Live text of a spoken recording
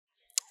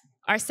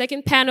Our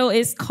second panel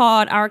is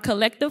called Our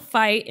Collective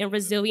Fight and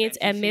Resilience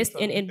Amidst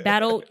an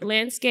Embattled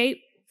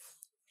Landscape.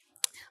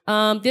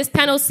 This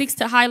panel seeks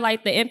to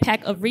highlight the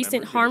impact of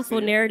recent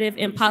harmful narrative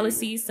and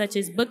policies such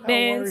as book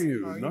bans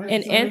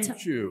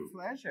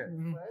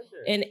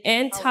and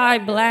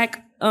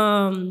anti-Black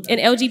and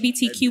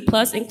LGBTQ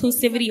plus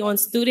inclusivity on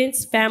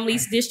students,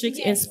 families, districts,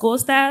 and school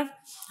staff.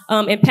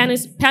 And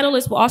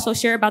panelists will also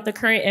share about the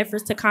current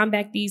efforts to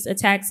combat these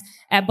attacks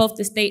at both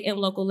the state and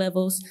local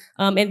levels.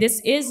 And this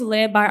is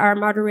led by our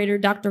moderator,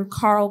 Dr.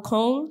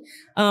 Cohn.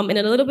 And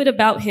a little bit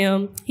about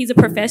him. He's a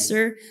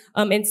professor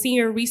and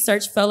senior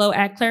research fellow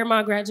at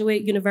Claremont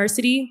Graduate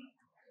University.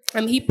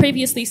 He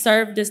previously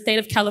served the state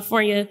of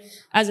California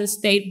as a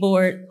state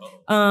board.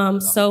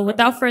 So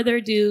without further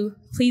ado,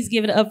 please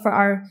give it up for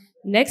our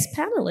next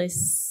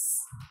panelists.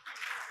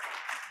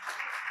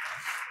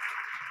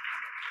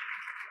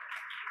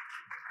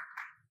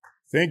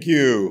 Thank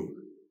you.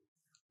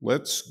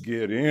 Let's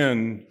get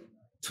in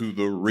to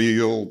the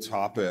real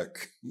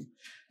topic.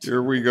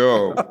 Here we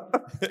go.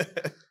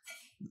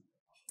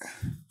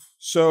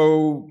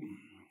 So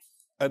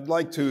I'd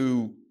like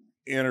to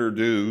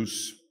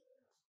introduce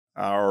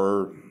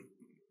our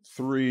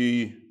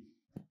three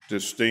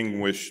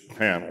distinguished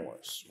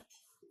panelists.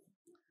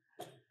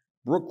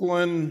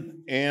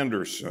 Brooklyn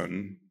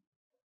Anderson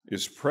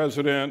is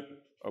president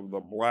of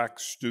the Black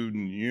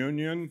Student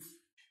Union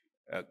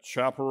at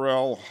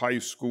Chaparral High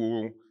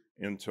School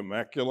in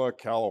Temecula,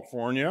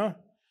 California.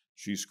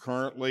 She's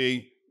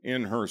currently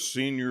in her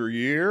senior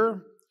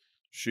year.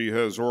 She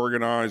has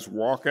organized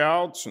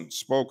walkouts and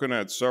spoken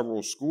at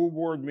several school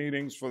board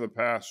meetings for the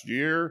past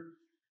year.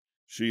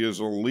 She is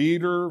a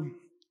leader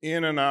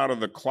in and out of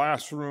the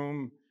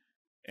classroom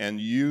and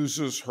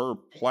uses her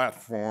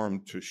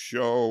platform to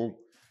show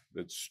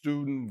that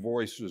student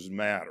voices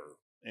matter.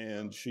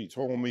 And she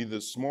told me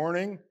this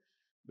morning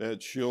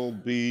that she'll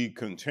be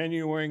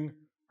continuing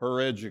her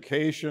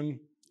education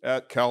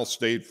at Cal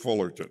State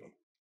Fullerton.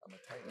 I'm a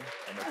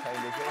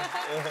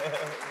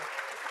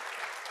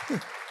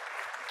Titan.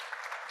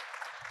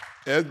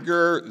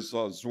 Edgar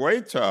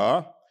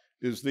Zazueta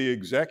is the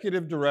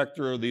executive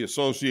director of the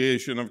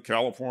Association of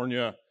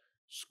California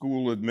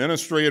School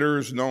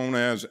Administrators, known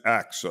as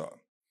ACSA.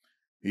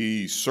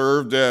 He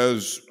served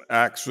as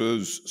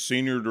ACSA's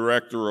senior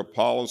director of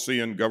policy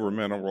and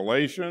governmental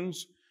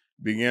relations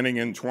beginning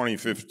in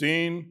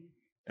 2015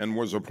 and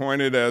was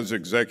appointed as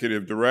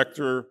executive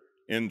director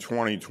in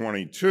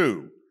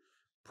 2022.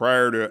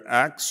 Prior to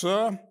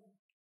ACSA,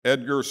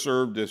 Edgar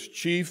served as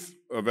chief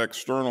of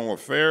external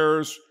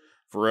affairs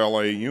for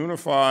LA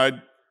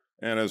Unified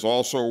and has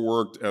also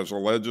worked as a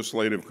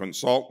legislative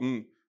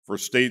consultant for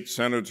State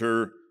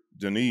Senator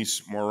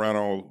Denise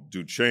Moreno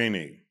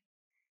Duchesne.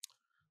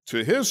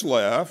 To his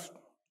left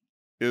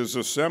is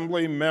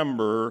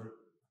Assemblymember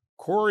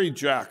Corey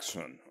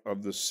Jackson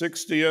of the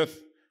 60th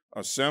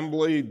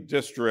Assembly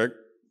District,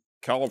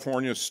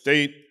 California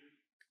State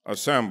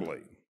Assembly.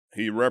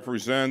 He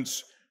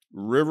represents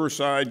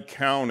Riverside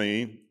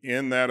County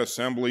in that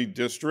Assembly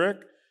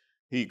District.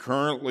 He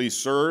currently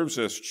serves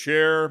as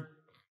chair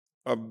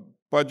of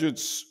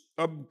Budgets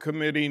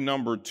Subcommittee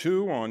number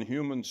 2 on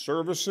Human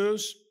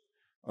Services.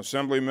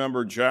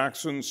 Assemblymember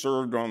Jackson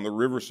served on the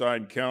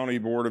Riverside County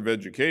Board of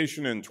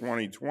Education in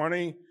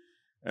 2020,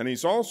 and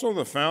he's also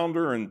the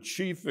founder and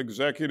chief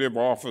executive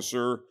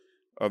officer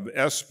of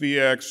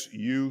SBX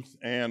Youth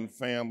and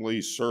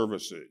Family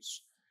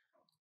Services.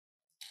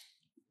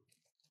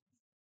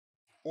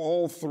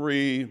 All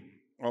three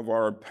of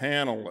our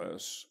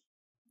panelists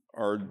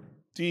are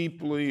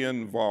deeply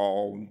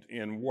involved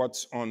in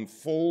what's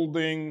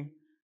unfolding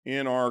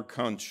in our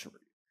country.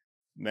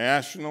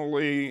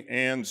 Nationally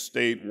and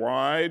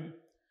statewide,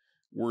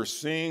 we're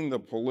seeing the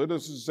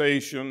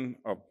politicization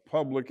of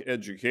public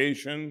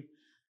education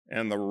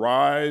and the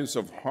rise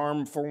of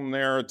harmful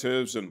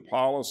narratives and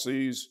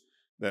policies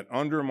that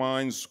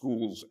undermine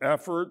schools'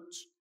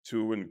 efforts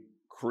to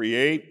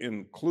create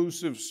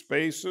inclusive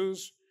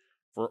spaces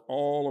for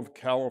all of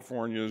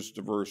California's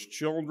diverse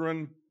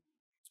children.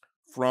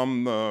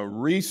 From the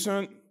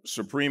recent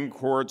Supreme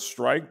Court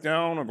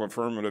strikedown of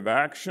affirmative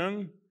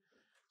action,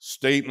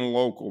 state and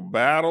local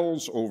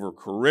battles over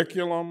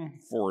curriculum,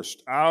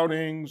 forced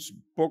outings,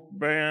 book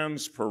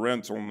bans,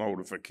 parental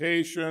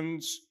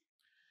notifications.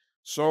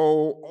 So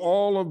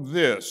all of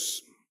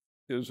this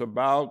is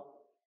about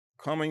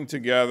coming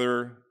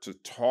together to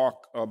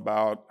talk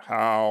about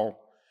how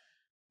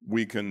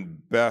we can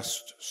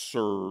best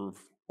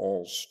serve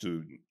all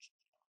students.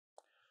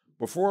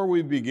 Before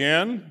we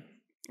begin,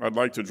 I'd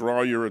like to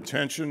draw your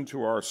attention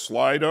to our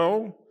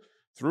Slido,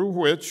 through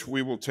which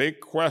we will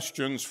take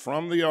questions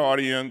from the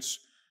audience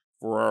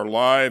for our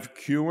live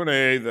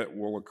Q&A that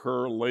will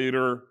occur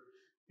later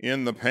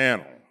in the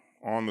panel.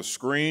 On the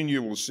screen,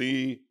 you will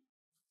see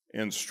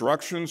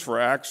instructions for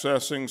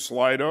accessing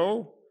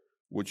Slido,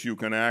 which you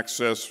can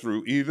access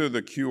through either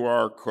the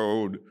QR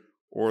code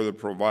or the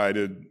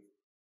provided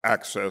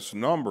access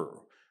number.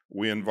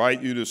 We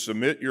invite you to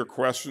submit your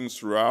questions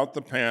throughout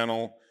the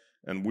panel,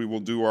 and we will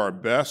do our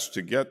best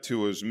to get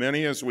to as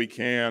many as we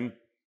can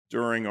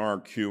during our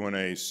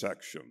Q&A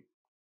section.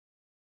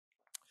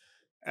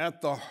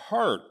 At the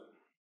heart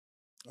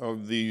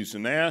of these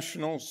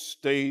national,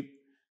 state,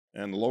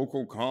 and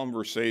local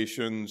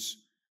conversations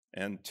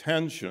and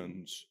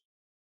tensions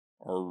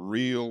are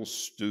real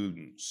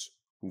students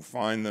who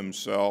find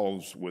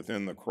themselves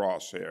within the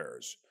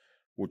crosshairs,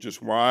 which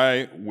is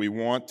why we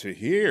want to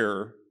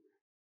hear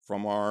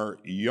from our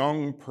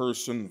young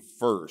person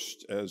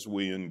first as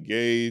we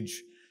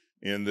engage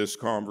in this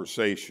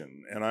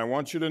conversation. And I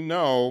want you to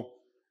know,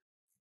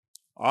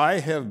 I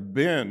have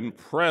been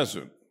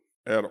present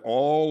at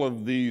all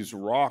of these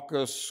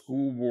raucous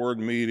school board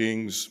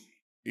meetings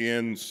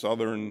in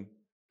Southern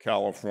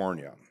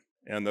California.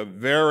 And the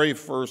very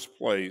first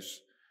place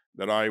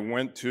that I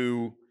went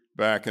to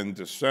back in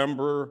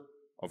December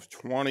of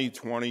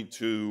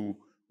 2022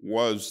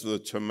 was the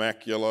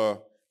Temecula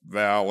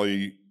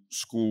Valley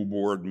School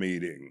Board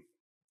meeting.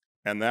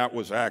 And that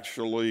was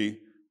actually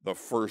the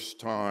first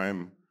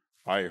time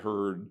I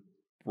heard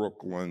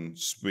Brooklyn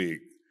speak.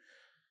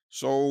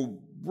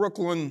 So,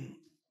 Brooklyn,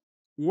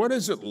 what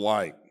is it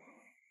like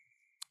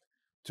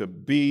to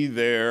be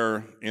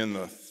there in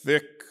the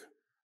thick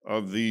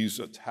of these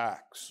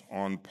attacks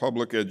on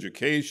public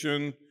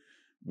education?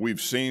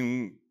 We've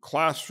seen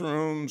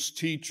classrooms,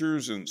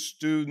 teachers, and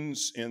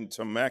students in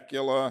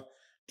Temecula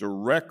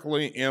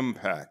directly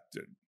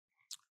impacted.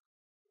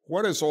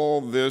 What has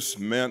all this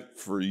meant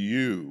for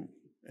you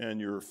and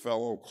your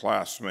fellow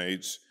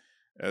classmates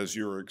as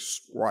you're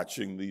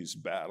watching these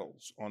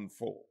battles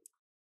unfold?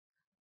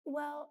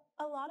 Well,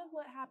 a lot of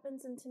what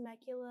happens in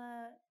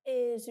Temecula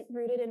is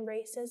rooted in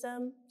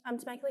racism.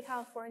 Temecula,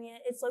 California,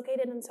 it's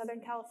located in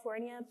Southern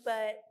California,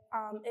 but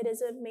it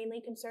is a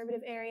mainly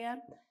conservative area.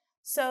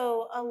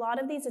 So a lot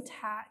of these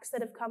attacks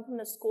that have come from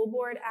the school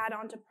board add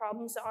on to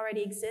problems that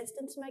already exist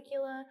in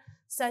Temecula,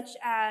 such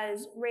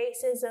as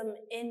racism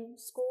in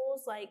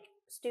schools, like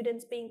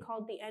students being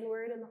called the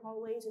N-word in the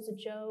hallways as a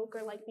joke,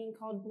 or like being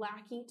called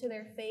blackie to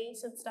their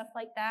face and stuff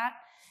like that.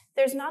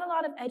 There's not a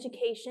lot of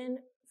education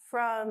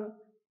from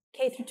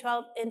K through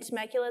 12 in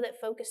Temecula that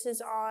focuses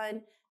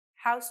on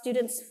how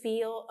students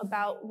feel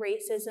about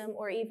racism,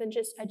 or even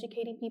just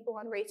educating people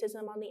on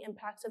racism, on the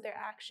impacts of their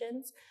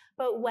actions.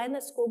 But when the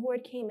school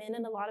board came in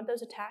and a lot of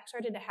those attacks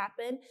started to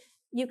happen,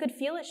 you could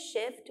feel a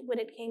shift when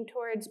it came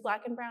towards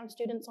Black and brown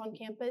students on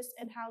campus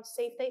and how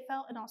safe they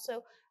felt, and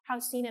also how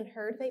seen and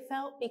heard they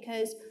felt,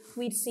 because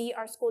we'd see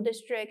our school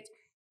district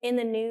in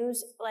the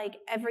news like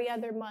every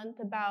other month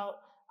about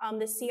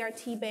the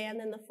CRT ban,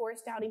 then the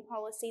forced outing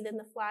policy, then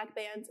the flag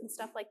bans and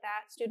stuff like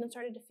that. Students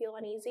started to feel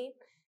uneasy.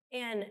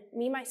 And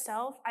me,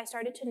 myself, I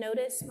started to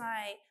notice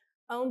my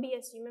own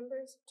BSU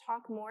members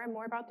talk more and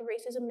more about the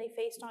racism they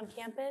faced on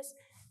campus.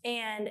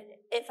 And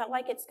it felt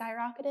like it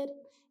skyrocketed.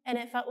 And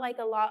it felt like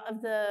a lot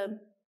of the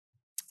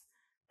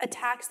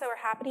attacks that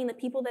were happening, the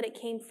people that it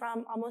came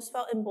from, almost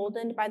felt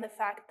emboldened by the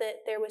fact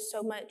that there was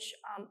so much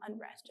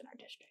unrest in our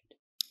district.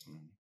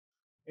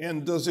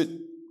 And does it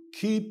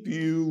keep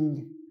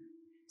you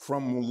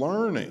from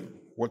learning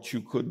what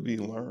you could be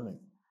learning?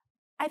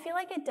 I feel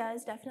like it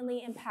does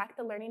definitely impact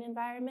the learning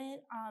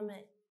environment,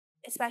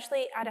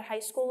 especially at a high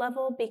school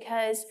level,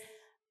 because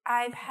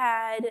I've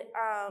had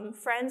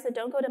friends that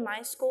don't go to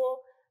my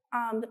school,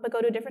 but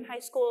go to a different high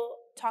school,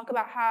 talk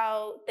about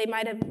how they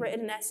might have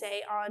written an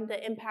essay on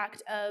the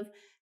impact of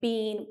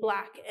being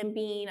Black and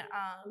being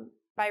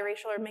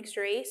biracial or mixed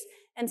race,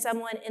 and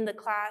someone in the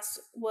class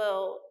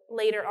will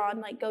later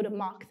on go to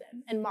mock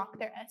them and mock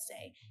their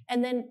essay.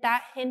 And then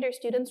that hinders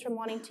students from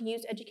wanting to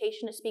use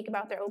education to speak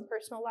about their own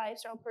personal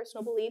lives, their own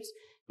personal beliefs,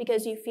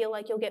 because you feel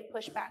like you'll get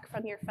pushback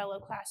from your fellow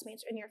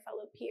classmates and your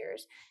fellow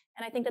peers.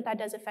 And I think that that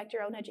does affect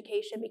your own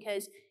education,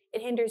 because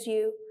it hinders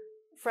you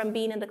from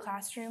being in the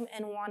classroom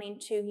and wanting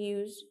to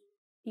use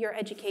your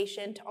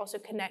education to also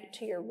connect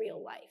to your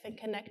real life and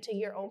connect to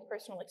your own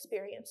personal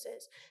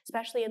experiences,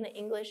 especially in the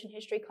English and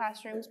history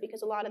classrooms,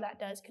 because a lot of that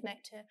does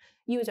connect to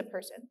you as a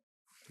person.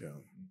 Yeah.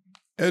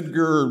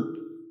 Edgar,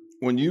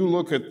 when you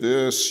look at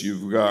this,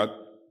 you've got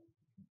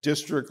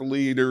district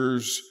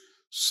leaders,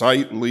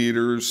 site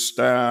leaders,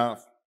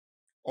 staff,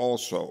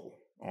 also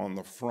on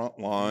the front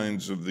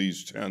lines of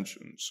these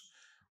tensions.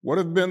 What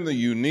have been the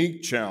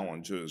unique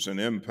challenges and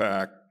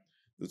impact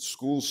that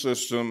school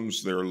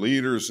systems, their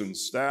leaders and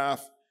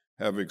staff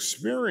have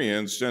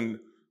experienced, and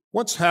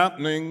what's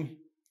happening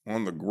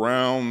on the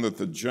ground that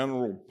the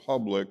general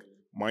public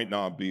might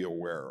not be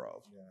aware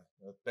of? Yeah,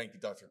 well, thank you,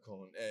 Dr.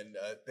 Cohn, and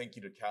thank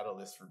you to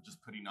Catalyst for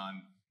just putting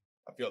on.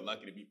 I feel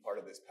lucky to be part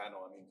of this panel.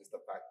 I mean, just the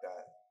fact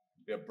that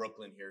we have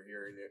Brooklyn here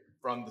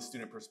from the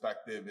student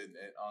perspective and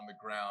on the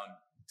ground,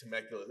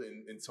 Temecula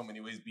in so many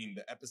ways being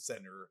the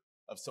epicenter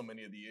of so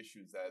many of the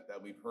issues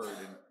that we've heard,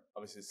 and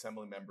obviously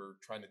Assemblymember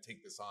trying to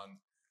take this on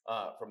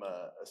from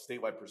a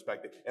statewide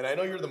perspective. And I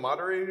know you're the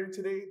moderator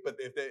today, but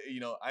if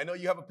I know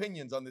you have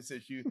opinions on this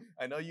issue.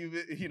 I know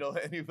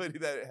anybody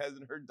that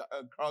hasn't heard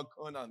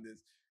Cohn on this,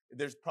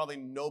 there's probably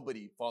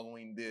nobody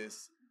following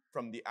this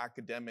from the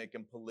academic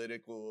and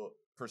political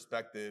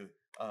perspective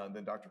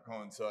than Dr.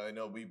 Cohn. So I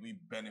know we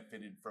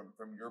benefited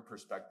from your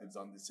perspectives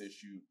on this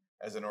issue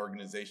as an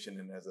organization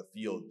and as a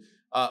field.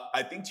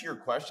 I think to your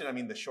question, I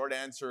mean, the short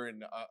answer,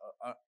 and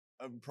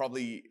I'm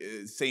probably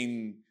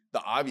saying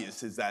the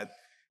obvious, is that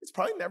it's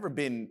probably never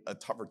been a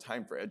tougher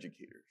time for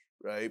educators,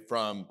 right?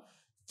 From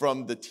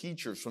the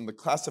teachers, from the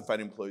classified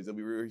employees that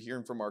we were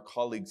hearing from our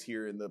colleagues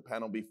here in the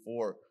panel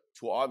before,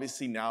 to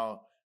obviously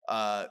now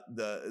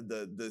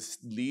the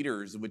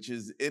leaders, which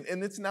is,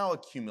 and it's now a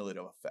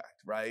cumulative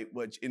effect, right?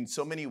 Which in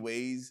so many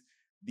ways,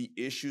 the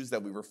issues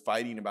that we were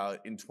fighting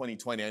about in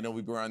 2020, I know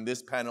we were on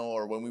this panel,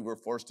 or when we were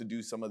forced to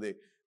do some of the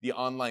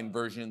online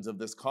versions of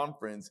this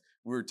conference,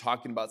 we were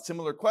talking about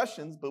similar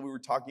questions, but we were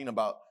talking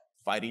about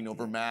fighting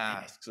over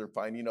masks or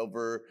fighting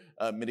over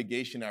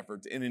mitigation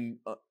efforts. And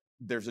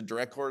there's a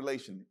direct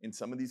correlation. In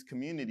some of these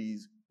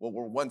communities, what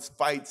were once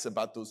fights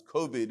about those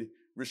COVID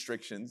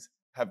restrictions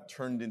have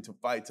turned into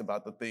fights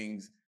about the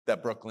things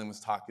that Brooklyn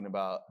was talking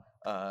about,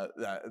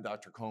 that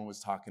Dr. Cohn was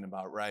talking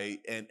about, right?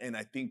 And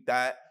I think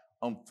that,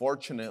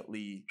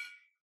 unfortunately,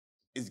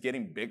 is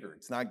getting bigger.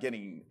 It's not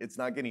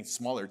getting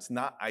smaller. It's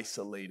not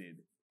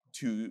isolated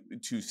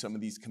to some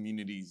of these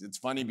communities. It's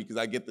funny because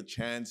I get the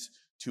chance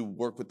to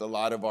work with a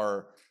lot of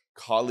our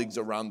colleagues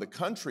around the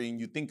country, and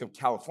you think of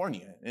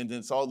California, and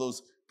it's all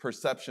those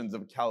perceptions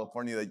of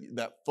California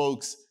that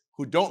folks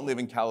who don't live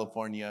in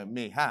California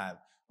may have.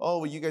 Oh,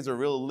 well, you guys are a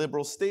real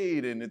liberal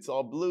state, and it's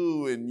all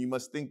blue, and you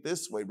must think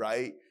this way,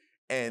 right?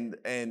 And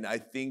I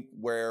think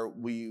where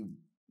we've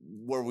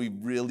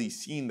really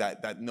seen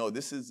that no,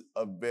 this is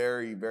a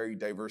very, very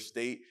diverse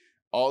state,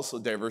 also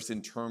diverse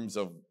in terms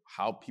of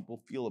how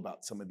people feel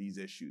about some of these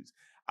issues.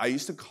 I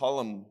used to call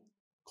them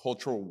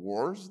cultural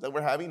wars that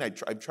we're having.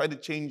 I've tried to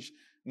change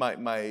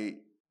my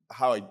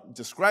how I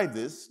describe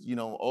this,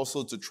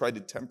 also to try to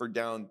temper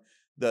down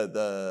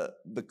the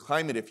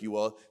climate, if you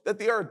will, that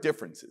they are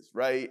differences,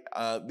 right?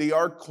 They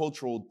are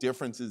cultural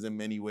differences in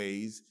many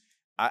ways.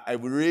 I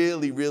would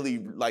really, really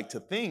like to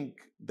think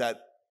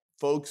that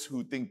folks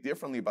who think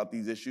differently about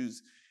these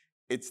issues,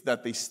 it's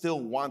that they still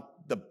want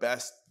the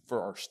best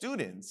for our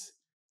students.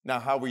 Now,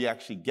 how we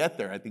actually get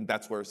there, I think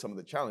that's where some of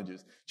the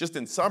challenges. Just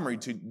in summary,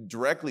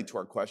 directly to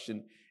our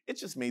question, it's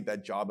just made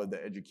that job of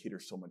the educator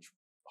so much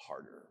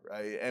harder,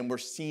 right? And we're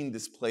seeing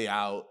this play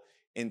out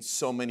in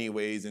so many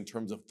ways in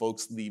terms of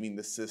folks leaving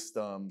the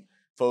system,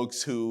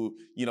 folks who,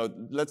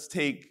 let's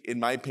take, in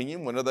my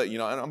opinion, one of the,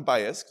 and I'm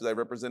biased because I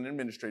represent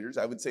administrators,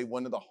 I would say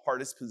one of the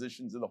hardest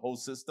positions in the whole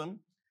system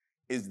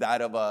is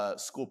that of a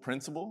school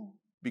principal,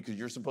 because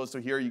you're supposed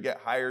to you get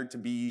hired to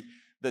be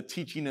the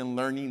teaching and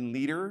learning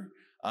leader.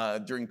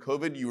 During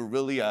COVID, you were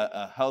really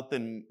a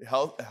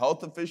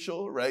health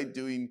official, right,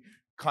 doing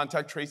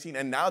contact tracing,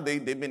 and now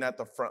they've been at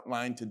the front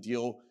line to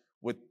deal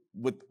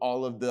with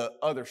all of the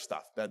other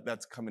stuff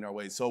that's coming our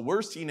way. So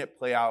we're seeing it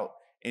play out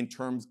in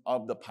terms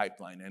of the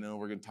pipeline. I know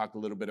we're going to talk a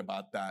little bit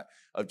about that,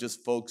 of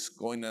just folks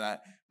going to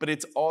that. But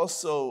it's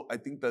also, I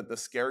think that the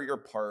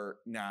scarier part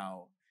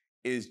now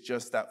is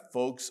just that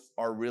folks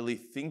are really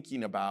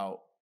thinking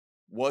about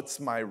what's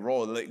my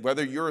role, like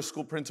whether you're a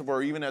school principal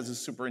or even as a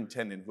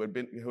superintendent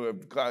who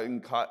have gotten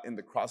caught in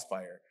the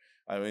crossfire.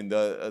 I mean,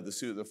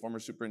 the former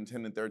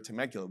superintendent there at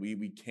Temecula,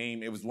 we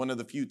came, it was one of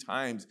the few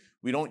times,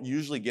 we don't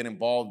usually get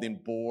involved in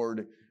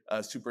board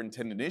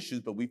superintendent issues,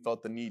 but we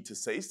felt the need to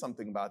say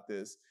something about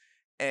this.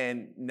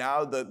 And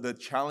now the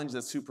challenge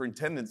that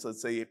superintendents,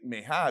 let's say,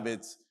 may have,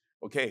 it's,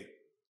 okay,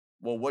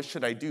 well, what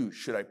should I do?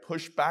 Should I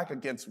push back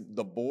against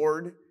the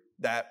board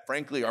that,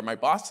 frankly, are my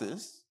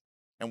bosses?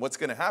 And what's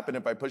going to happen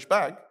if I push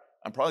back?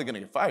 I'm probably going to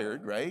get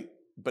fired, right?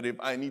 But if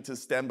I need to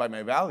stand by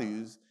my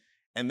values,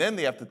 and then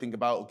they have to think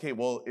about, okay,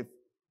 well, if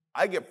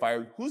I get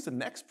fired, who's the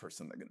next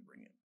person they're going to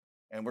bring in?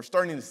 And we're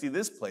starting to see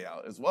this play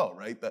out as well,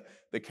 right?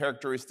 The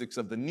characteristics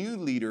of the new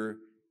leader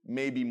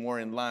may be more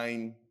in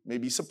line,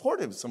 maybe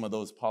supportive of some of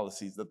those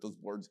policies that those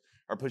boards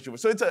are pushing for.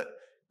 So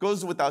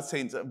goes without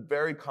saying, it's a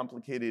very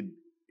complicated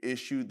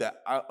issue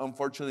that,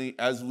 unfortunately,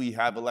 as we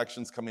have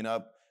elections coming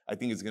up, I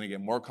think it's going to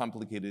get more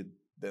complicated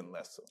than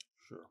less so.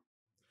 Sure.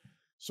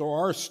 So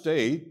our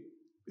state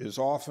is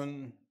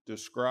often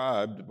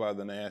described by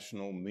the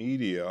national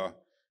media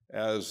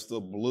as the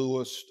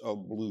bluest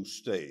of blue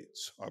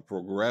states, a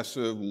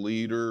progressive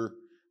leader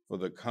for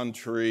the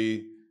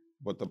country.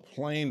 But the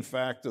plain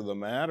fact of the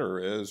matter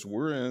is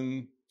we're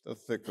in the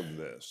thick of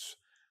this.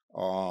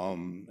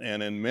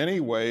 And in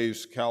many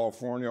ways,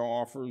 California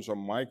offers a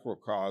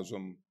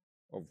microcosm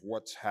of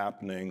what's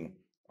happening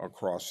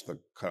across the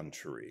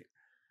country.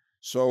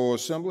 So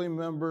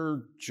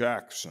Assemblymember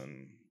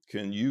Jackson,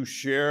 can you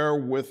share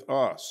with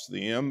us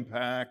the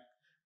impact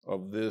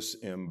of this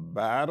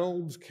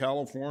embattled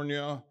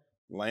California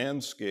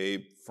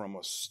landscape from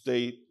a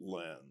state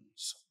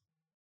lens?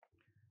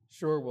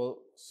 Sure. Well,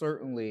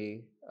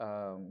 certainly,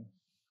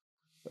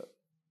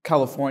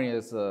 California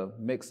is a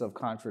mix of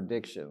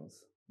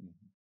contradictions.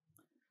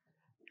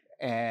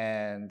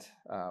 And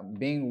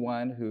being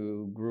one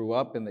who grew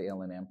up in the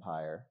Inland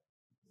Empire,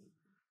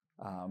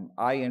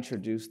 I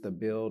introduced the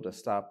bill to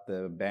stop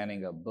the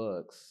banning of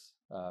books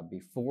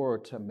before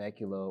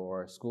Temecula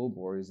or school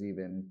boards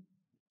even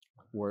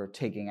were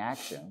taking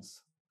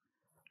actions.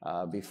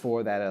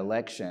 before that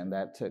election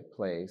that took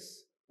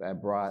place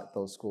that brought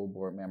those school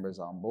board members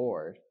on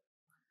board.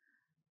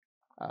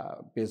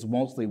 Because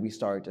mostly we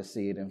started to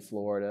see it in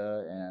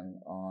Florida and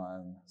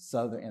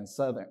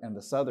in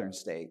the southern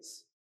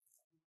states.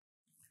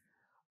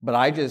 But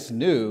I just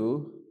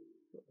knew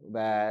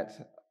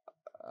that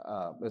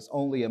it's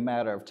only a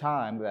matter of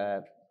time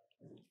that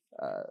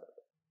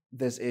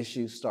this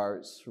issue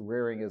starts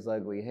rearing its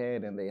ugly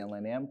head in the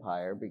Inland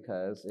Empire,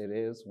 because it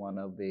is one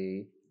of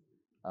the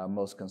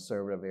most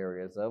conservative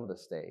areas of the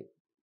state.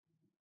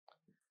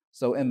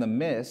 So in the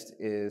midst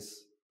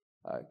is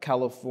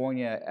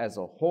California as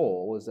a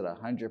whole. Is it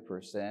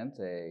 100%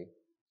 a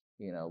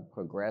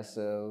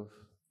progressive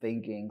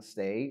thinking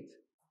state?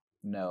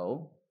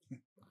 No.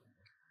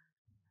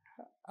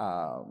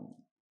 In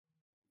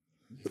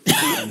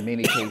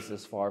many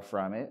cases, far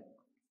from it.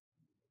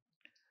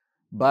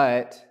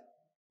 But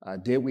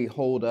did we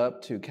hold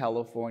up to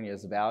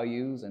California's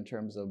values in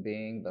terms of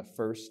being the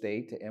first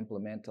state to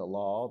implement a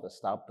law to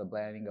stop the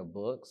banning of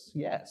books?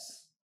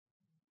 Yes.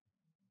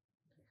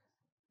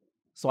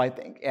 So I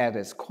think at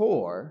its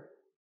core,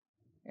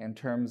 in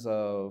terms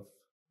of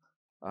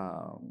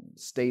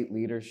state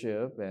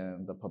leadership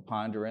and the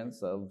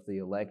preponderance of the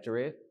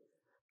electorate,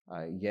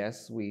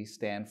 yes, we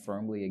stand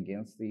firmly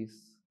against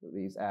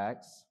these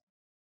acts.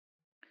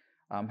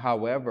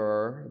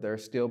 However, there are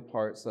still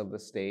parts of the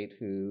state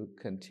who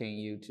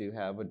continue to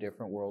have a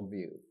different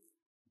worldview.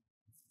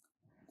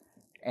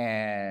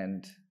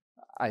 And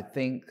I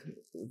think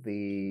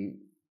the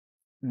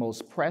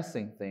most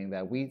pressing thing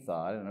that we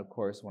thought, and of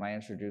course, when I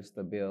introduced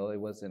the bill, it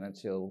wasn't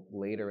until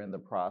later in the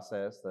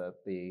process that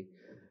the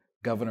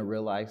governor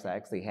realized I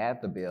actually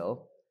had the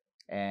bill,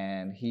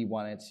 and he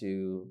wanted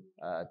to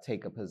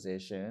take a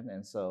position,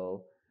 and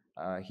so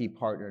he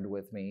partnered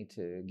with me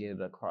to get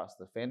it across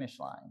the finish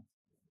line.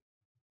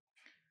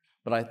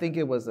 But I think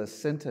it was a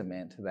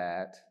sentiment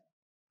that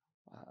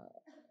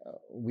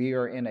we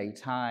are in a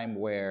time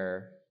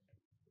where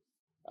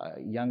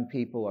young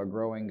people are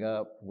growing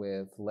up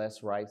with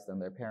less rights than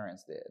their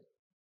parents did.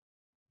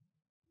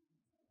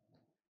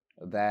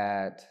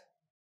 That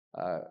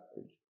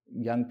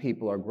young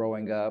people are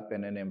growing up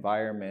in an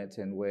environment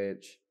in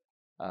which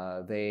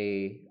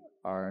they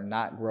are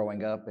not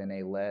growing up in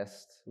a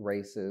less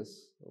racist,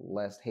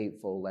 less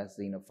hateful, less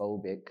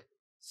xenophobic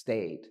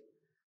state,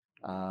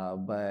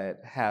 but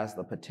has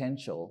the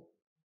potential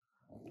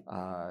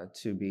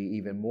to be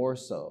even more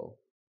so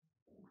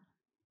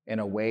in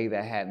a way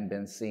that hadn't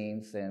been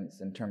seen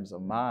since, in terms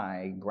of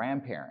my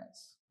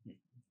grandparents,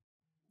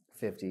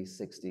 50s,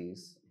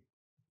 60s.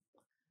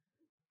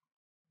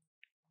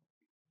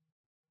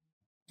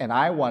 And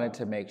I wanted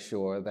to make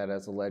sure that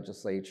as a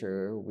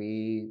legislature,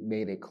 we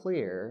made it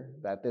clear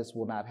that this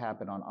will not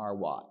happen on our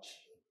watch.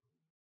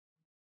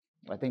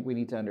 I think we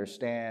need to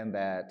understand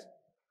that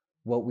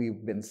what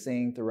we've been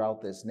seeing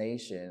throughout this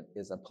nation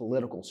is a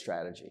political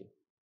strategy.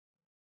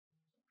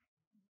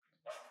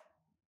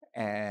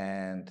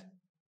 And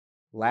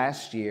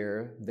last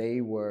year,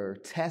 they were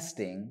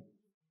testing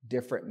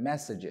different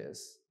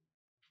messages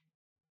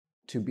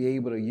to be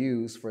able to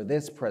use for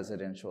this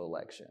presidential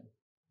election.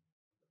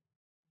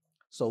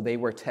 So they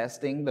were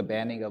testing the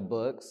banning of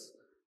books,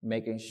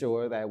 making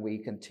sure that we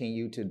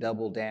continue to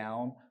double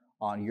down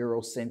on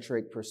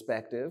Eurocentric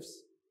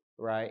perspectives,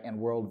 right, and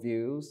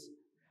worldviews,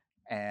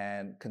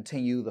 and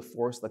continue to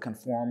force the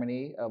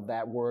conformity of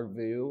that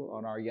worldview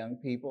on our young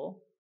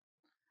people.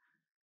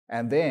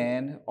 And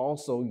then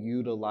also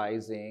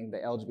utilizing the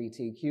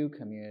LGBTQ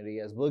community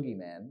as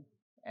boogeymen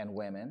and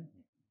women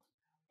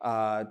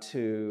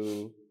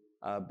to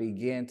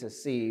begin to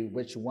see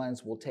which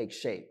ones will take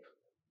shape,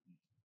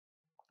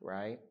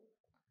 right?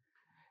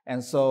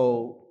 And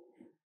so,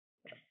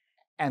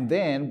 and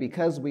then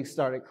because we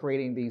started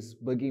creating these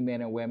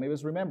boogeymen and women,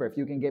 because remember, if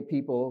you can get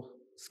people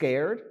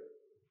scared,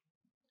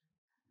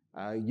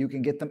 you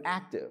can get them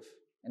active.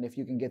 And if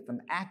you can get them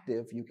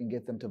active, you can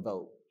get them to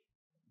vote.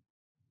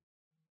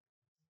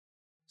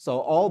 So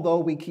although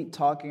we keep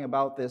talking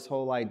about this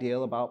whole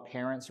ideal about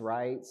parents'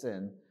 rights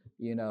and,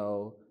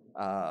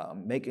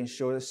 making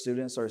sure the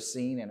students are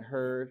seen and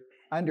heard,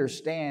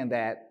 understand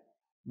that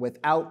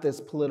without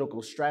this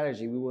political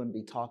strategy, we wouldn't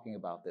be talking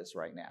about this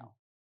right now.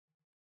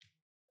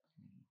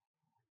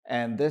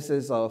 And this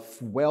is a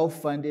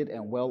well-funded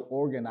and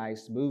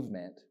well-organized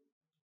movement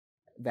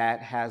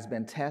that has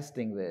been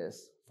testing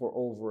this for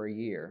over a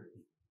year.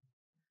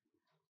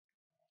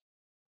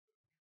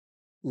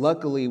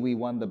 Luckily, we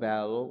won the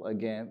battle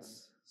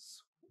against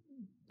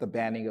the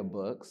banning of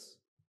books.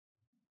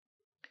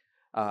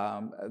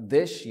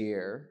 This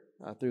year,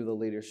 through the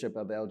leadership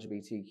of the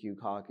LGBTQ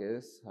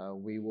caucus,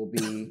 we will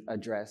be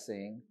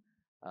addressing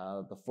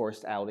the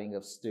forced outing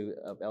of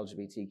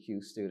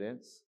LGBTQ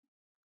students.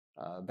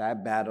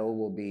 That battle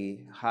will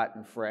be hot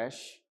and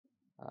fresh.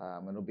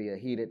 It'll be a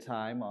heated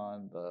time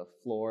on the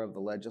floor of the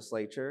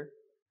legislature.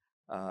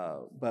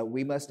 But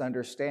we must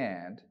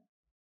understand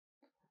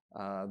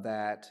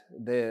that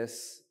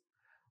this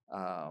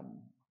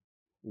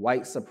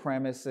white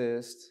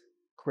supremacist,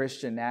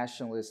 Christian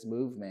nationalist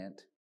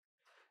movement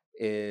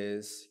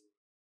is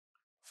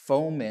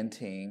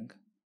fomenting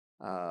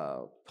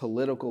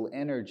political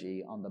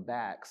energy on the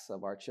backs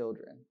of our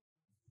children.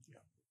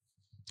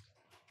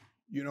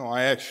 You know,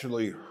 I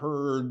actually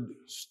heard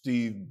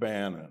Steve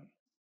Bannon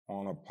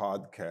on a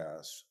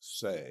podcast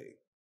say,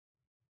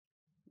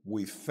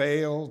 we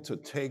failed to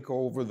take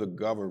over the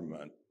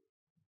government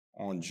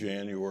on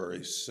January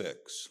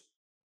 6th.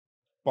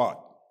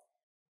 But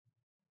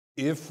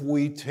if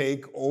we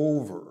take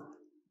over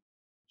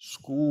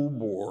school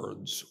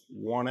boards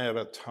one at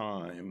a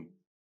time,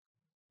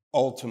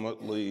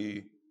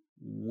 ultimately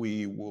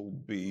we will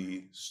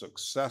be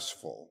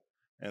successful.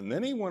 And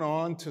then he went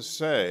on to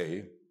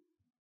say,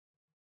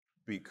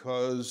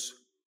 because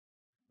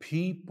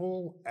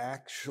people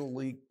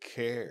actually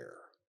care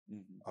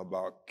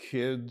about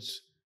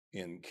kids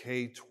in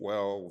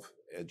K-12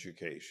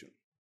 education.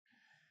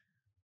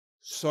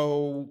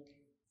 So,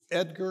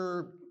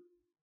 Edgar,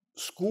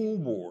 school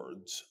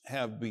boards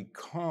have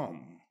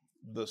become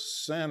the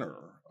center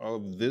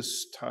of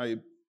this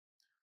type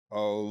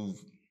of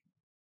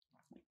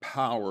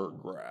power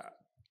grab,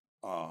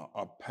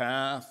 a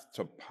path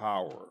to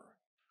power.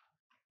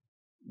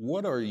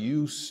 What are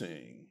you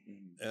seeing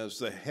as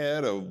the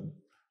head of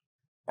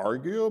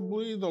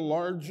arguably the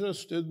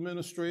largest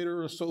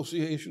administrator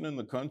association in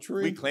the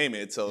country? We claim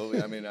it, so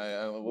I mean,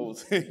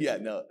 yeah,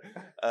 no.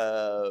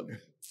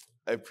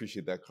 I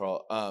appreciate that,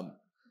 Carl.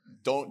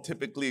 Don't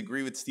typically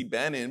agree with Steve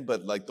Bannon,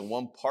 but like the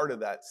one part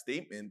of that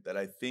statement that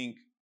I think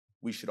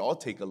we should all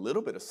take a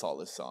little bit of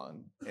solace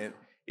on, and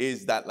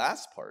is that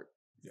last part,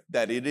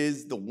 that it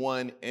is the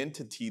one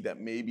entity that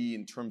maybe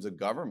in terms of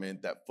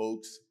government that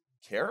folks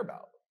care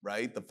about,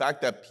 right? The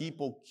fact that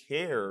people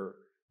care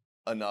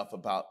enough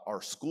about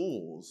our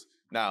schools.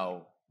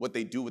 Now, what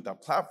they do with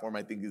that platform,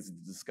 I think, is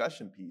the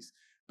discussion piece.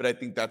 But I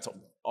think that's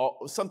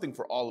something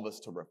for all of us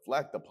to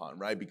reflect upon,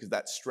 right? Because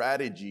that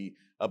strategy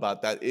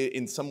about that,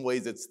 in some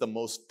ways, it's the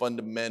most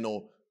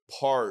fundamental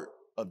part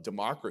of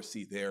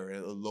democracy there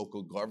in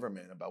local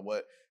government, about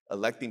what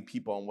electing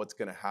people and what's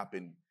going to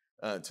happen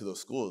to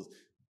those schools.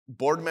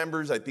 Board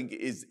members, I think,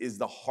 is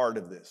the heart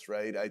of this,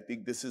 right? I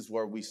think this is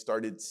where we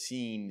started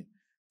seeing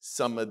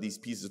some of these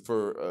pieces.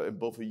 For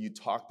both of you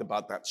talked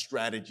about that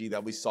strategy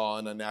that we saw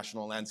in a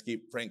national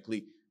landscape,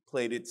 frankly,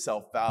 played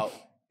itself out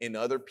in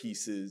other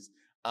pieces,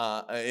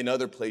 in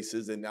other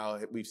places, and now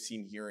we've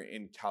seen here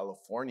in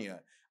California.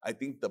 I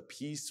think the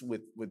piece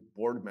with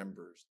board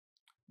members,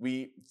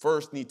 we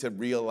first need to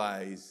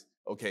realize,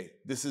 okay,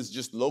 this is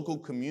just local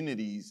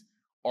communities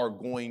are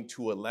going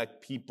to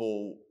elect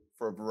people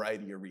for a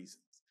variety of reasons.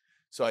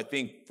 So I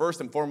think first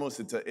and foremost,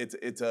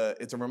 it's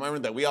a reminder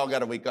that we all got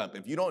to wake up.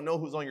 If you don't know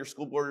who's on your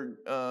school board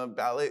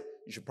ballot,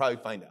 you should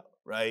probably find out,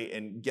 right,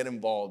 and get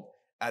involved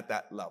at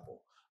that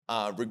level,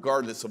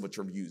 regardless of what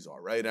your views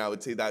are, right? And I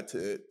would say that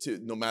to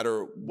no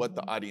matter what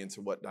the audience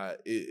or whatnot,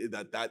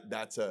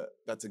 that's a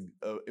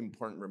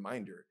important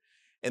reminder.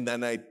 And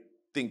then I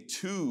think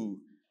too,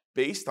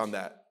 based on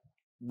that,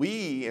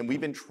 we've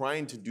been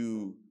trying to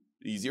do,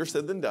 easier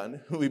said than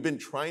done, we've been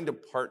trying to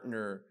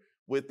partner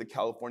with the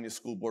California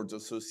School Boards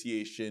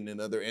Association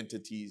and other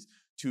entities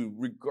to,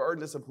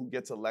 regardless of who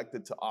gets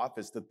elected to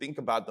office, to think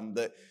about them,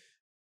 that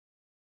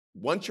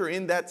once you're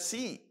in that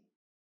seat,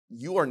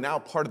 you are now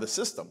part of the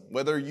system.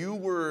 Whether you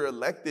were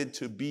elected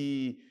to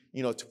be,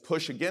 to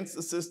push against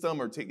the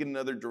system or take it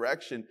another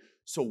direction.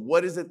 So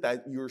what is it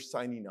that you're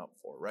signing up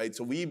for, right?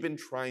 So we've been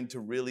trying to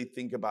really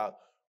think about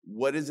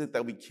what is it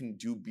that we can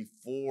do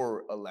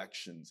before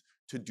elections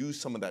to do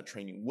some of that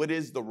training. What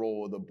is the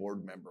role of the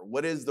board member?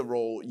 What is the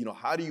role,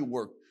 how do you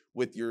work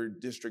with your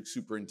district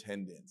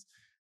superintendents?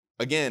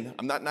 Again,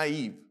 I'm not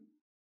naive.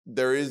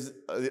 There is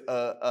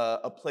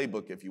a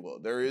playbook, if you will.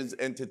 There is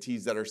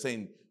entities that are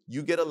saying,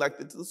 you get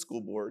elected to the school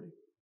board,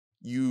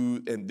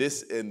 and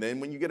then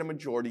when you get a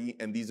majority,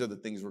 and these are the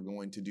things we're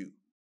going to do.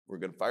 We're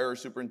going to fire a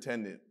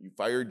superintendent, you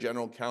fire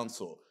general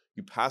counsel,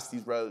 you pass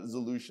these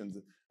resolutions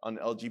on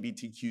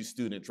LGBTQ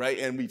students, right?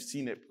 And we've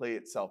seen it play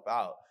itself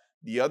out.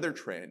 The other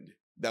trend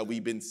that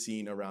we've been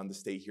seeing around the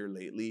state here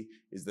lately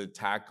is the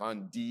attack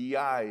on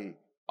DEI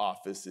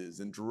offices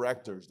and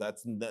directors.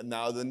 That's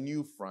now the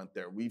new front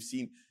there. We've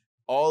seen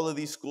all of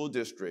these school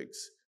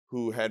districts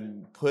who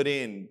had put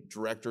in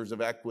directors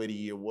of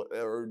equity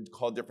or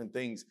called different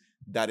things,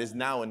 that is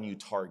now a new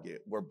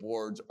target where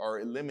boards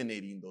are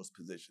eliminating those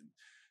positions.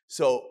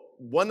 So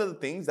one of the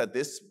things that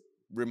this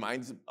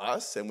reminds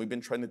us, and we've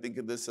been trying to think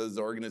of this as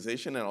an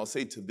organization, and I'll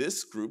say to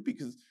this group,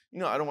 because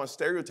I don't want to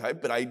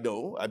stereotype, but I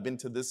know I've been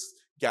to this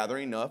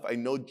gathering enough. I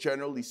know,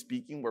 generally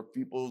speaking, where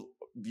people's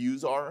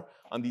views are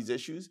on these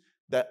issues,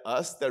 that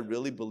us that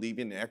really believe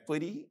in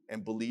equity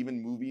and believe in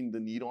moving the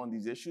needle on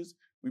these issues,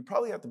 we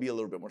probably have to be a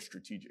little bit more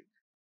strategic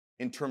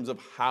in terms of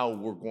how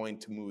we're going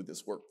to move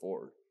this work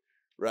forward,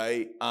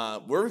 right?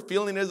 We're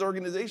feeling as an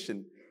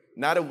organization.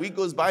 Not a week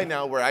goes by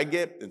now where I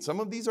get, and some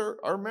of these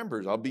are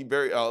members,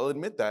 I'll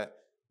admit that,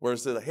 where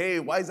it's like, hey,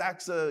 why is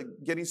AXA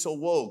getting so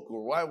woke?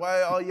 Or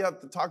why all you have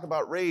to talk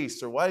about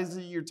race? Or why is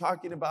it you're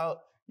talking about,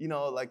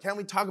 can't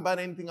we talk about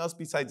anything else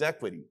besides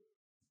equity?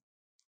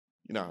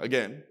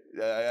 Again,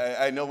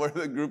 I know where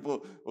the group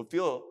will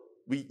feel,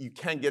 you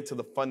can't get to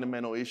the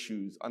fundamental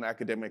issues on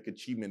academic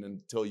achievement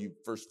until you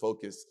first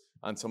focus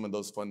on some of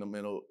those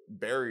fundamental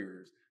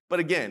barriers. But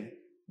again,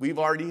 we've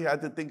already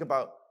had to think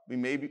about, we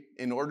maybe,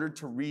 in order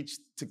to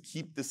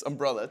keep this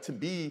umbrella, to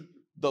be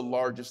the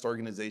largest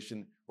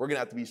organization, we're gonna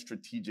have to be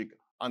strategic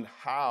on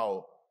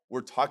how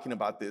we're talking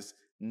about this,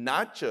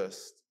 not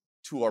just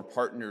to our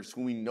partners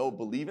who we know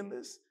believe in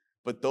this,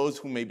 but those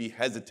who may be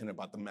hesitant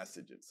about the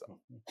message itself.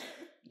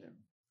 Yeah.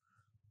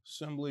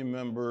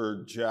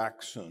 Assemblymember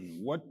Jackson,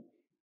 what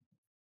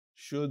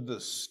should the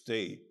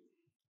state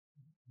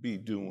be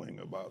doing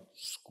about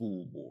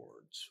school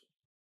boards?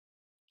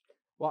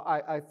 Well,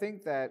 I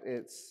think that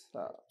it's,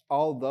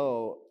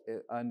 although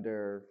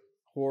under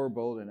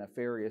horrible and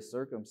nefarious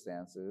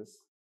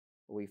circumstances,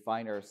 we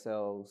find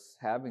ourselves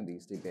having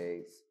these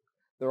debates,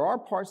 there are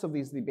parts of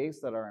these debates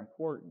that are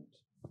important.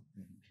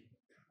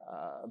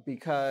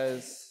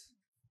 Because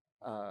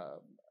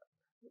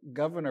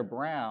Governor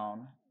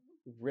Brown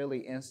really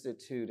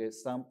instituted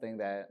something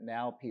that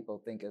now people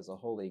think is a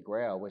holy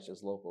grail, which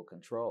is local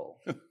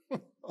control,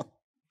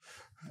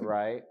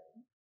 right?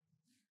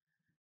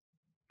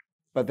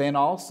 But then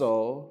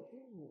also,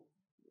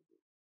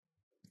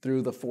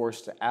 through the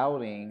forced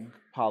outing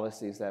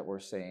policies that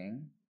we're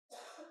seeing,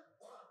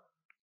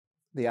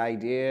 the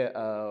idea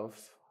of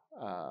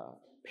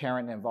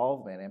parent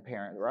involvement and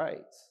parent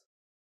rights.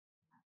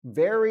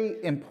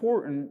 Very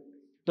important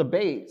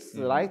debates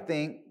that I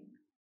think,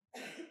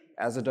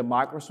 as a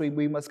democracy,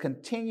 we must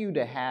continue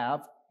to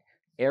have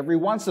every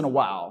once in a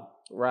while,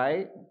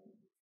 right?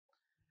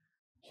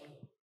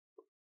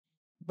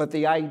 But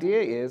the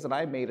idea is, and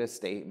I made a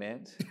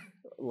statement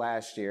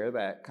last year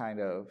that kind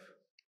of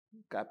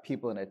got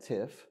people in a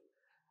tiff,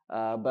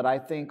 but I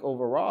think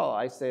overall,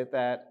 I said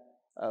that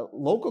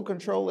local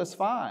control is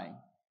fine.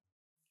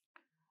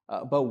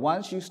 But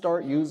once you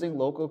start using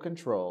local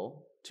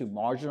control to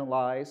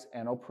marginalize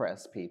and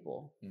oppress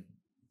people,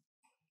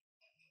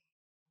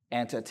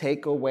 and to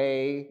take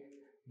away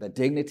the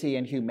dignity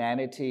and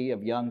humanity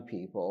of young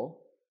people,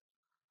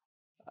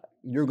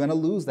 you're going to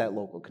lose that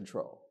local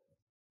control,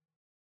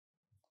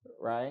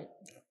 right?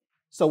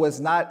 So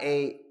it's not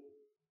an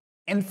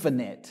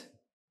infinite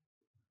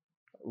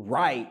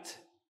right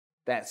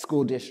that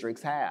school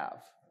districts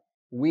have.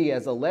 We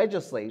as a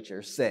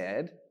legislature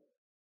said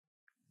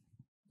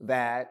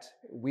that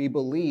we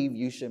believe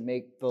you should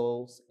make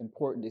those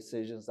important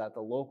decisions at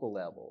the local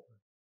level,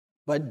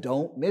 but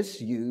don't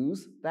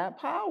misuse that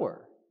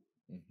power.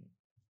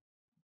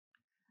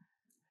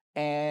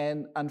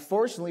 And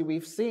unfortunately,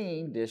 we've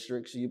seen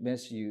districts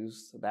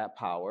misuse that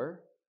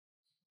power.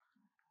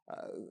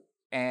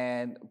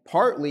 And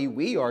partly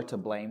we are to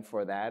blame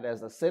for that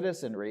as a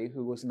citizenry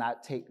who was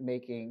not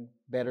making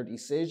better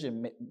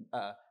decisions,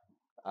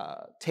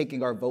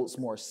 taking our votes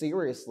more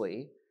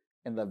seriously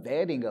in the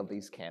vetting of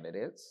these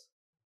candidates,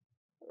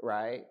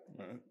 right?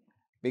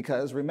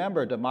 Because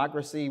remember,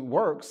 democracy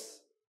works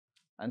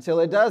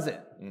until it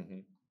doesn't.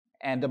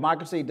 And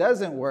democracy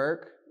doesn't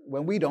work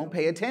when we don't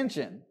pay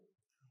attention.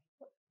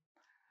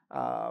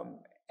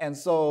 And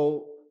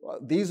so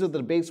these are the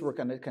debates we're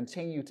going to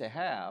continue to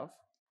have.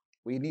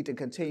 We need to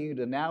continue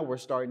to, now we're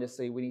starting to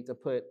say we need to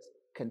put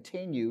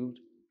continued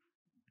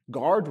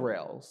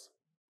guardrails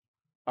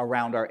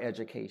around our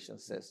education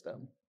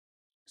system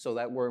so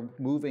that we're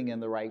moving in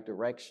the right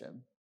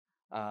direction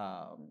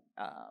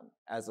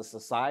as a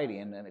society,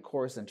 and then of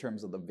course in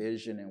terms of the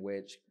vision in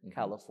which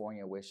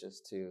California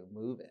wishes to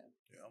move in.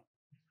 Yeah.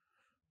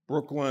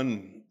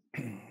 Brooklyn,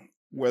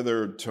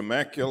 whether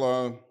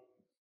Temecula,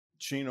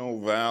 Chino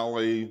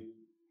Valley,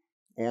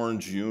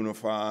 Orange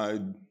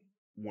Unified,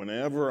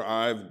 whenever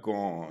I've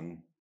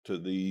gone to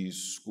these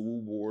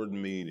school board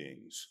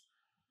meetings,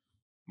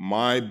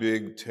 my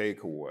big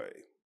takeaway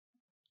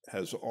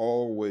has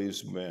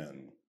always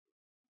been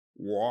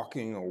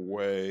walking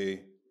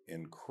away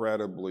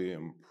incredibly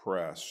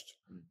impressed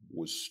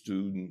with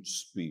student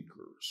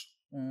speakers.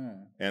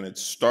 And it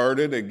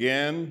started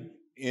again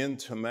in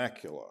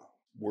Temecula,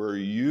 where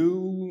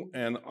you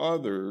and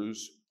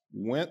others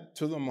went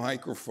to the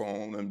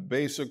microphone and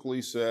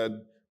basically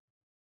said,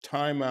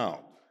 time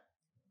out.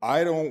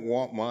 I don't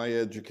want my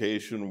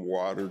education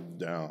watered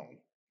down.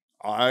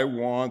 I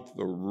want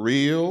the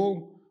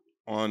real,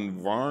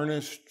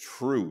 unvarnished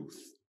truth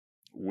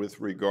with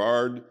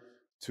regard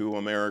to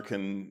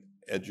American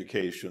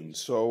education.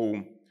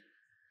 So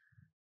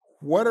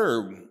what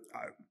are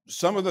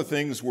some of the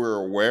things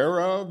we're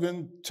aware of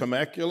in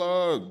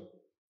Temecula? A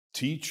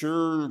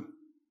teacher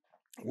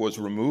was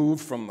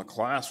removed from the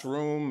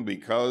classroom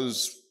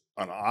because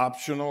an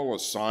optional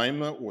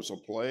assignment was a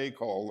play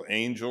called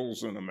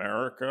Angels in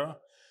America.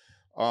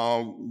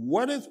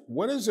 What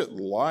is it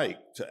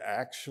like to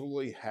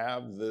actually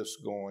have this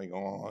going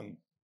on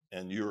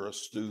and you're a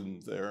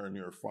student there in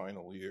your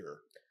final year?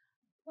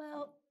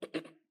 Well,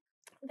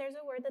 there's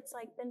a word that's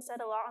like been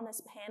said a lot on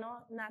this panel,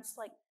 and that's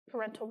like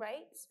parental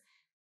rights.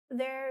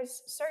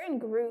 There's certain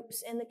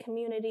groups in the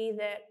community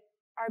that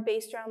are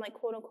based around like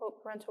quote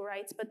unquote parental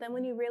rights, but then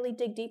when you really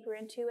dig deeper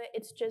into it,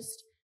 it's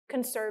just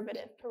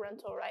conservative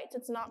parental rights.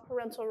 It's not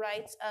parental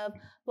rights of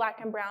Black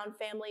and brown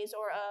families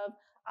or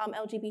of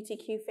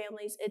LGBTQ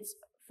families. It's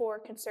for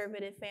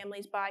conservative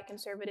families, by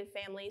conservative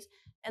families.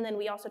 And then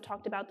we also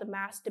talked about the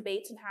mass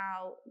debates and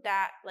how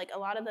that, like, a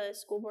lot of the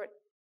school board,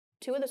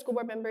 2 of the school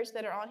board members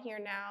that are on here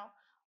now,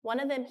 one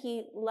of them,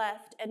 he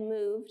left and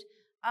moved,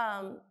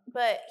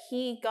 but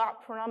he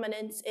got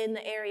prominence in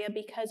the area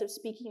because of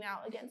speaking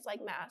out against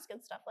like masks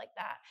and stuff like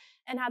that.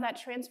 And how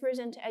that transfers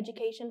into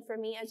education for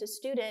me as a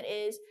student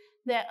is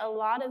that a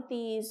lot of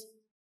these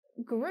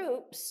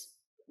groups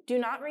do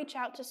not reach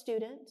out to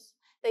students.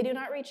 They do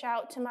not reach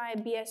out to my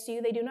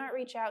BSU. They do not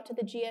reach out to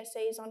the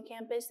GSAs on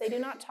campus. They do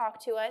not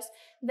talk to us.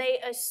 They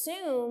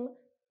assume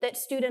that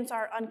students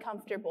are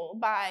uncomfortable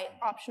by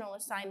optional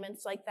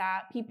assignments like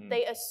that.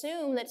 They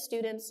assume that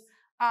students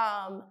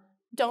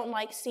don't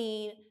like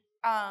seeing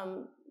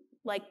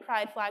like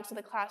pride flags in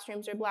the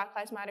classrooms or Black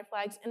Lives Matter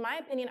flags. In my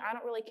opinion, I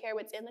don't really care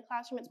what's in the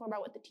classroom. It's more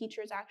about what the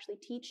teacher is actually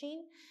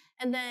teaching.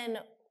 And then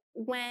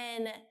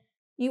when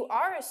you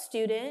are a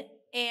student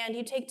and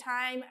you take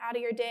time out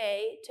of your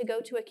day to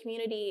go to a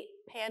community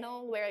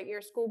panel where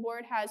your school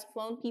board has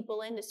flown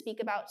people in to speak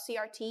about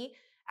CRT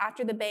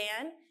after the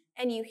ban,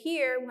 and you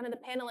hear one of the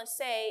panelists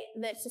say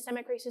that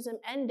systemic racism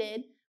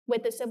ended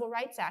with the Civil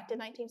Rights Act in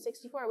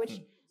 1964, which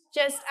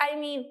just, I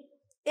mean,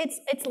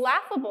 it's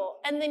laughable.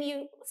 And then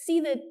you see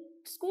the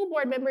school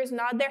board members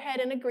nod their head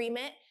in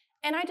agreement.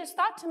 And I just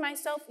thought to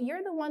myself,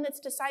 you're the one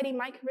that's deciding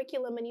my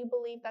curriculum and you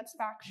believe that's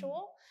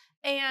factual.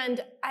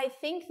 And I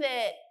think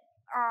that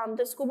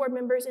the school board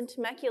members in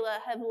Temecula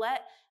have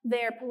let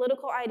their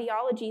political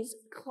ideologies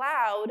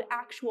cloud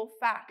actual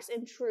facts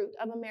and truth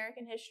of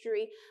American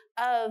history,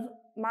 of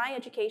my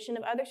education,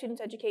 of other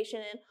students' education.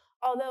 And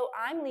although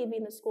I'm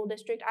leaving the school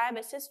district, I have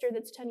a sister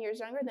that's 10 years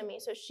younger than me,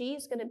 so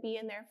she's going to be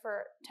in there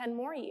for 10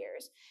 more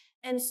years.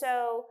 And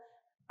so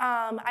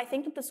I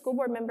think that the school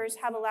board members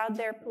have allowed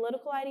their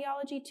political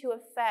ideology to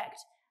affect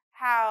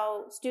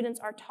how students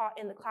are taught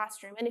in the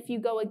classroom. And if you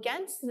go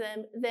against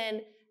them,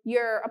 then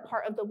you're a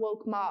part of the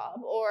woke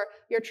mob, or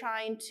you're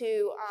trying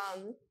to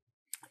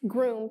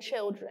groom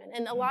children.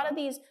 And a lot of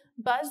these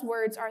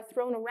buzzwords are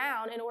thrown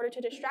around in order to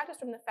distract us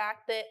from the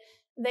fact that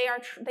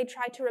they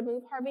tried to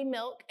remove Harvey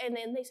Milk, and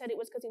then they said it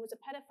was because he was a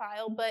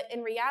pedophile. But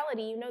in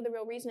reality, you know the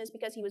real reason is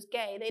because he was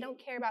gay. They don't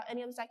care about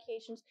any of his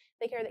accusations.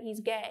 They care that he's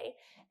gay.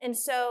 And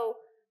so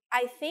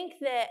I think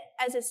that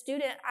as a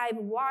student, I've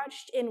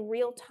watched in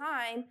real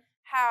time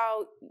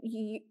how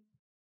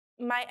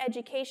my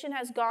education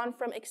has gone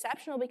from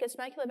exceptional, because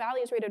Temecula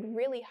Valley is rated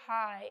really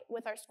high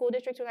with our school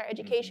districts, with our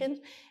education,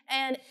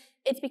 and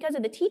it's because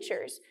of the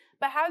teachers.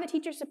 But how are the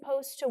teachers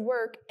supposed to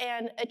work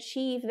and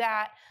achieve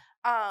that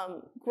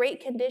great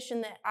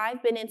condition that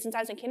I've been in since I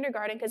was in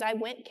kindergarten, because I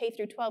went K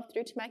through 12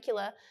 through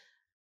Temecula?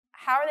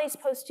 How are they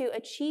supposed to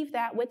achieve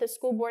that with a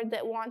school board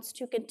that wants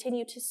to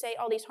continue to say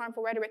all these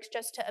harmful rhetorics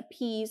just to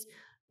appease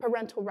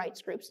parental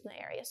rights groups in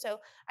the area? So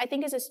I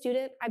think as a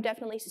student, I've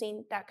definitely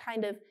seen that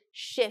kind of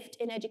shift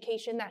in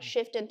education, that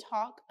shift in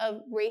talk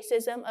of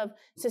racism, of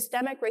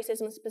systemic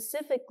racism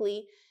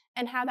specifically,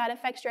 and how that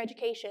affects your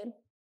education.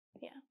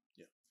 Yeah.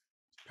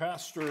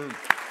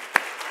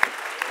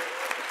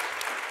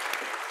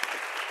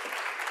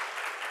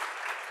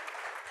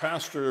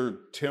 Pastor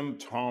Tim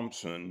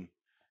Thompson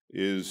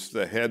is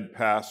the head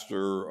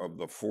pastor of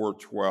the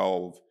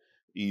 412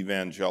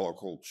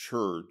 Evangelical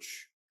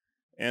Church.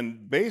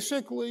 And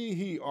basically,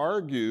 he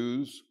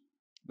argues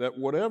that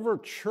whatever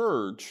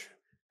church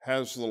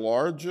has the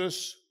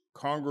largest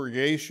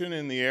congregation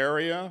in the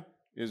area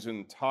is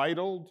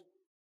entitled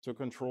to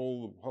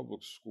control the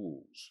public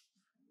schools.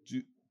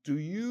 Do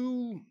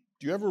you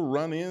ever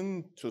run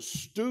into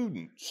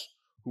students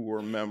who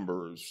are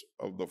members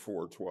of the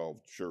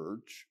 412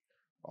 church?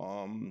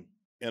 And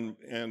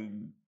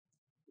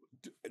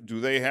do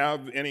they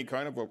have any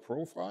kind of a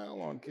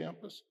profile on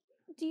campus?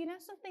 Do you know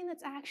something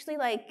that's actually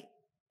like,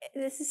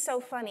 this is so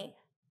funny.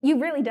 You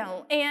really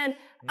don't. And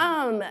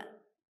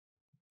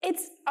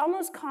it's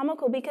almost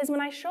comical, because when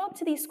I show up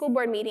to these school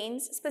board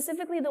meetings,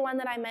 specifically the one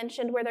that I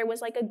mentioned where there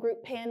was like a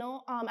group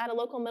panel at a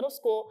local middle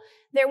school,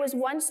 there was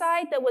one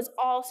side that was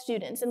all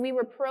students, and we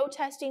were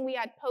protesting, we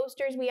had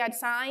posters, we had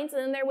signs,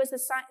 and then there was the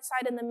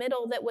side in the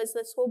middle that was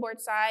the school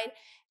board side.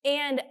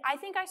 And I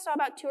think I saw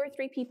about 2 or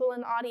 3 people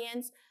in the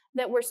audience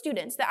that were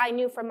students that I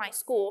knew from my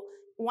school.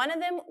 One of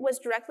them was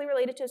directly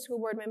related to a school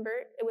board member.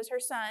 It was her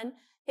son,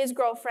 his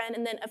girlfriend,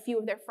 and then a few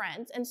of their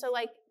friends. And so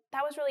like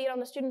that was really it on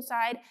the student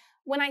side.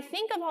 When I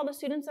think of all the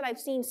students that I've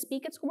seen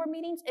speak at school board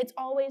meetings, it's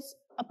always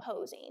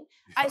opposing.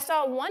 I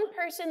saw one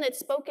person that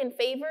spoke in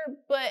favor,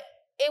 but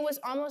it was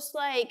almost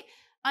like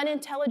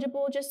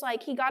unintelligible, just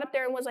like he got up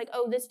there and was like,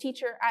 oh, this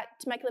teacher at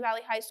Temecula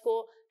Valley High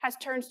School has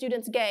turned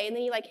students gay. And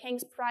then he like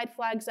hangs pride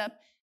flags up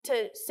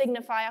to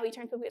signify how he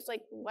turns people. It's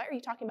like, what are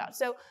you talking about?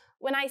 So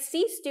when I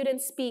see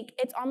students speak,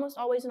 it's almost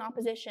always in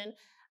opposition.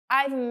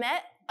 I've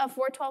met a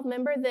 412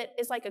 member that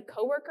is like a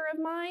coworker of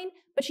mine,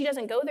 but she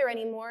doesn't go there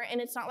anymore. And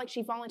it's not like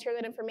she volunteered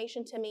that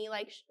information to me.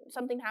 Like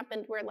something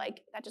happened where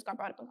like that just got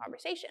brought up in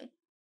conversation.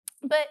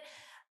 But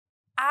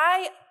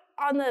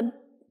on the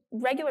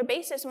regular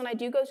basis, when I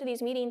do go to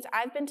these meetings,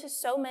 I've been to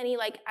so many,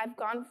 like I've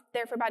gone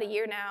there for about a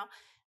year now.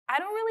 I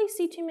don't really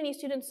see too many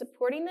students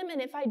supporting them,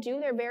 and if I do,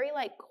 they're very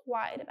like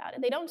quiet about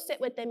it. They don't sit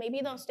with them.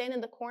 Maybe they'll stand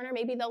in the corner.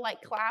 Maybe they'll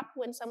like clap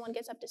when someone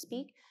gets up to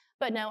speak.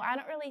 But no, I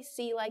don't really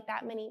see like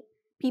that many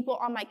people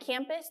on my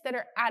campus that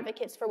are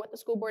advocates for what the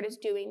school board is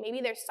doing. Maybe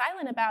they're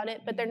silent about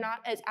it, but they're not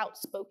as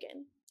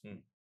outspoken.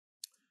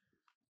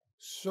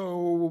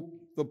 So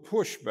the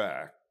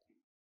pushback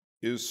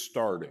is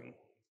starting,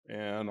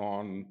 and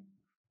on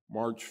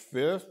March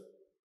 5th,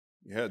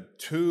 you had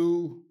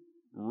 2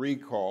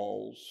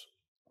 recalls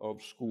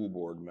of school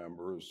board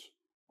members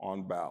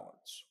on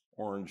ballots,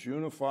 Orange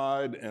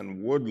Unified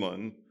and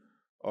Woodland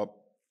up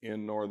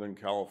in Northern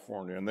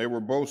California, and they were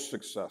both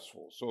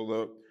successful.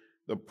 So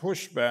the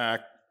pushback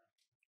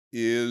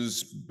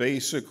is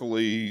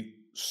basically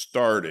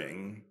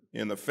starting.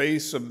 In the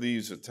face of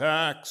these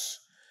attacks,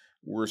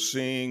 we're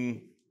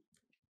seeing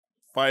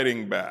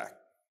fighting back.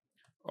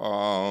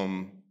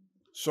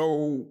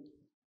 So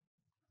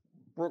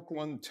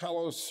Brooklyn,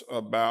 tell us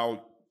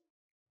about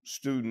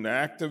student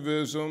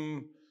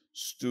activism,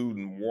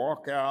 student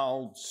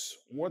walkouts.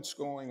 What's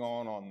going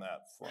on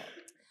that front?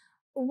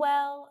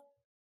 Well,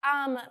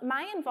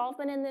 my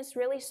involvement in this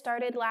really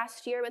started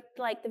last year with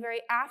like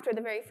after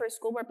the very first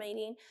school board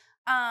meeting.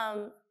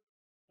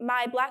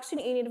 My Black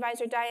Student Union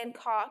advisor, Diane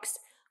Cox,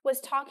 was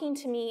talking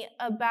to me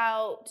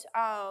about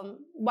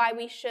why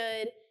we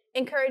should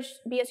encourage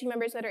BSU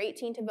members that are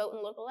 18 to vote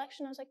in local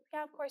election. I was like,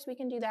 yeah, of course we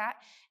can do that.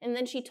 And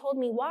then she told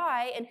me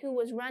why and who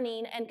was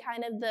running and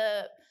kind of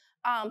the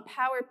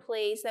power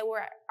plays that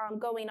were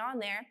going on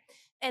there.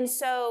 And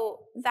so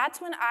that's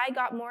when I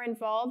got more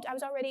involved. I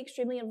was already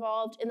extremely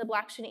involved in the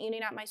Black Student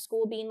Union at my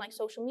school, being like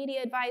social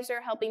media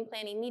advisor, helping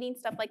planning meetings,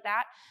 stuff like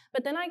that.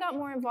 But then I got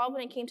more involved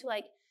when it came to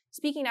like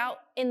speaking out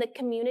in the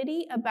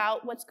community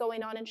about what's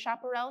going on in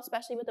Chaparral,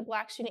 especially with the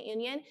Black Student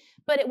Union.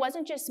 But it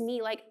wasn't just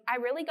me. Like, I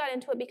really got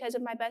into it because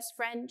of my best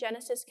friend,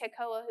 Genesis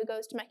Kekoa, who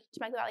goes to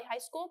Temecula High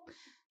School.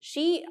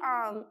 She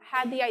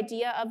had the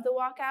idea of the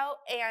walkout,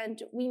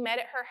 and we met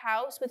at her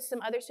house with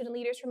some other student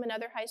leaders from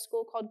another high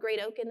school called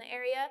Great Oak in the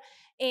area.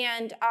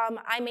 And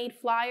I made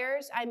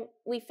flyers.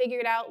 We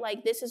figured out,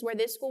 like, this is where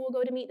this school will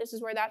go to meet. This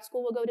is where that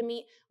school will go to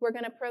meet. We're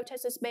going to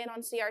protest this ban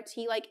on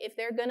CRT. Like, if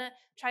they're going to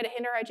try to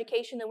hinder our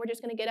education, then we're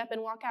just going to get up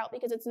and walk out,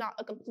 because it's not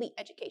a complete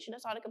education.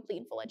 It's not a complete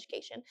and full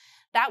education.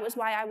 That was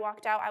why I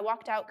walked out. I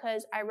walked out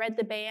because I read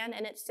the ban,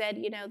 and it said,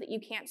 you know, that you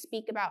can't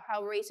speak about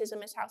how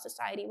racism is how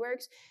society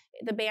works.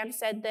 The ban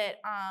said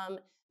that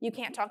you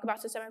can't talk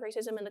about systemic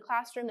racism in the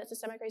classroom, that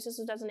systemic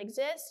racism doesn't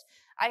exist.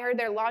 I heard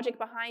their logic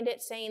behind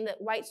it, saying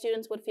that white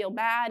students would feel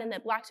bad and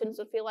that Black students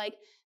would feel like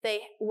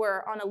they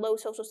were on a low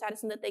social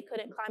status and that they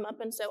couldn't climb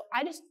up. And so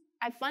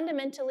I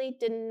fundamentally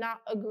did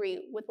not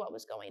agree with what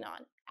was going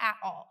on at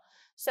all.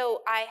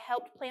 So I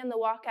helped plan the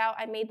walkout.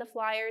 I made the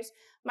flyers.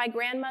 My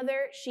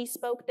grandmother, she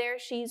spoke there.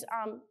 She's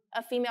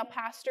a female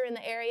pastor in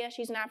the area.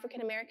 She's an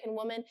African-American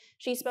woman.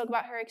 She spoke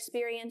about her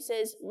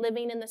experiences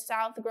living in the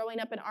South, growing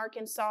up in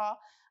Arkansas,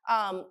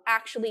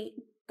 actually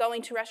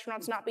going to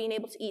restaurants, not being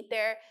able to eat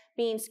there,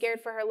 being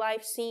scared for her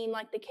life, seeing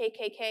like the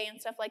KKK and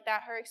stuff like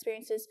that, her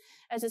experiences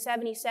as a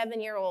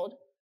 77-year-old.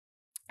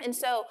 And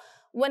so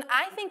when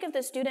I think of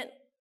the student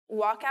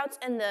walkouts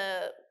and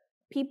the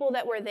people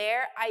that were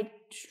there, I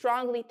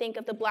strongly think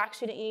of the Black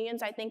student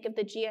unions. I think of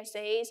the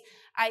GSAs.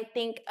 I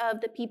think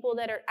of the people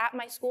that are at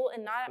my school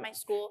and not at my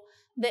school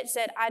that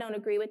said, I don't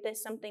agree with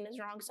this, something is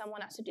wrong, someone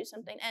has to do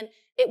something. And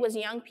it was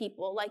young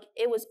people, like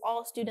it was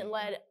all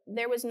student-led.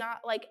 There was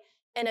not like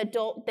an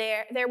adult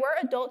there. There were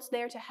adults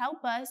there to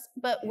help us,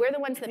 but we're the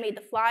ones that made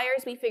the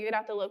flyers. We figured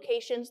out the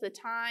locations, the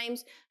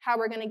times, how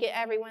we're gonna get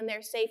everyone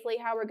there safely,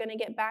 how we're gonna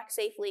get back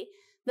safely.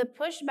 The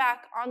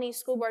pushback on these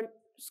school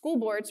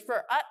boards,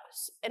 for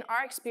us, in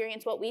our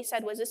experience, what we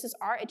said was, this is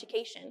our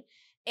education,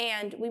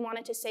 and we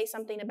wanted to say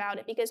something about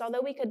it, because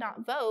although we could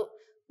not vote,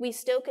 we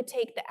still could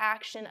take the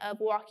action of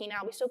walking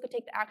out. We still could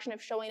take the action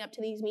of showing up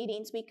to these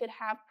meetings. We could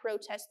have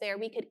protests there.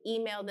 We could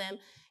email them.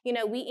 You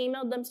know, we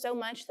emailed them so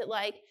much that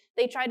like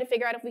they tried to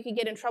figure out if we could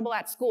get in trouble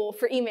at school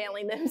for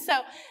emailing them.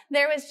 So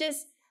there was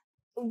just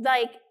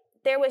like,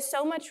 there was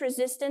so much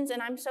resistance, and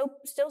I'm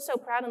still so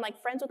proud and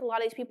like friends with a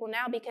lot of these people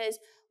now, because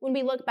when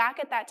we look back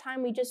at that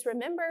time, we just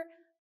remember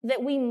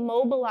that we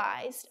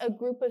mobilized a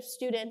group of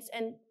students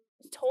and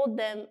told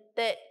them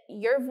that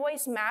your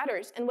voice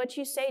matters and what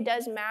you say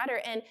does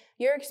matter, and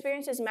your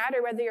experiences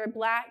matter, whether you're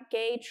Black,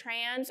 gay,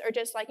 trans, or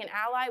just like an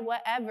ally,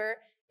 whatever.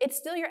 It's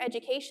still your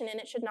education, and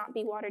it should not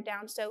be watered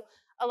down. So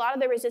a lot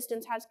of the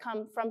resistance has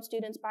come from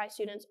students, by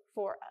students,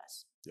 for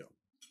us. Yeah.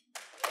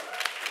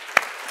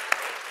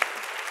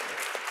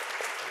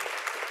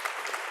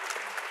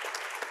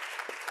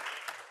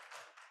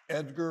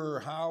 Edgar,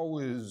 how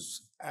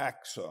is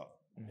AXA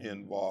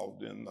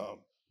involved in the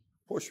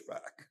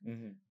pushback?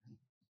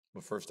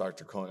 Well, first,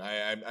 Dr. Cohn,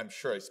 I'm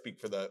sure I speak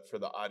for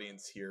the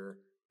audience here.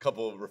 A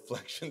couple of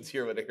reflections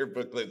here when I hear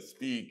Brooklyn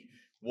speak.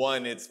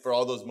 One, it's for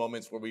all those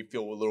moments where we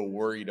feel a little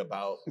worried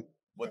about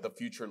what the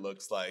future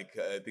looks like.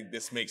 I think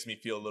this makes me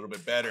feel a little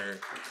bit better.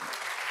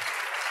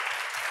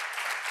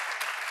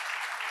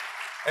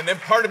 And then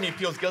part of me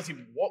feels guilty.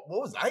 What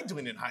was I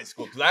doing in high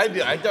school? Because I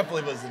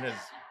definitely wasn't as.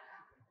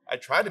 I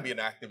tried to be an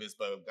activist,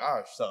 but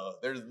gosh, so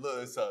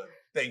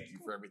thank you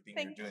for everything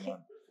you're doing.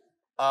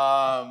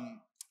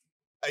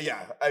 Yeah,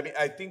 I mean,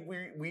 I think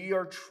we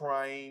are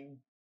trying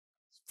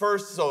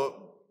first.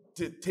 So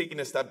taking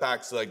a step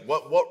back, so like,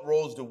 what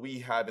roles do we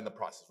have in the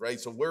process, right?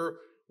 So we're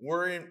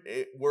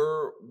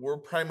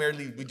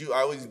primarily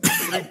I always do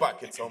 3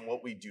 buckets on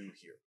what we do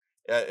here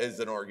as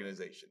an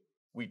organization.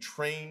 We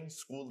train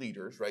school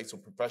leaders, right? So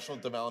professional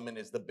development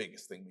is the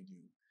biggest thing we do.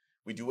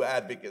 We do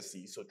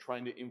advocacy, so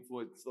trying to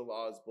influence the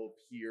laws both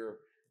here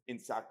in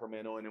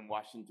Sacramento and in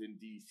Washington,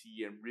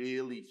 D.C., and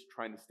really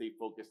trying to stay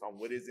focused on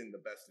what is in the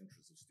best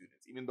interest of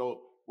students. Even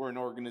though we're an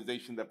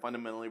organization that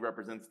fundamentally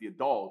represents the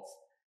adults,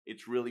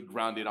 it's really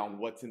grounded on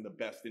what's in the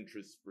best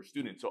interest for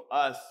students. So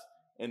us,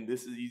 and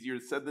this is easier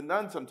said than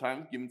done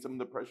sometimes, given some of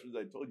the pressures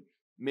I told you,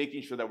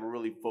 making sure that we're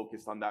really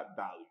focused on that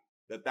value,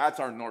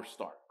 that's our North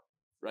Star.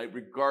 Right,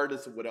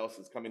 regardless of what else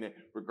is coming in,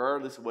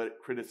 regardless of what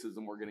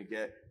criticism we're going to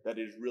get, that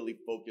is really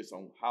focused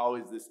on how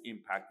is this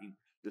impacting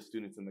the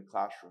students in the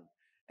classroom,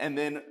 and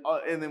then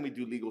we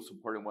do legal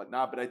support and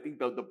whatnot. But I think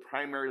the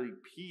primary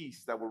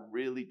piece that we're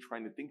really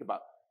trying to think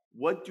about,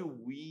 what do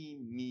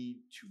we need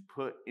to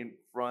put in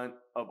front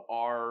of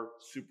our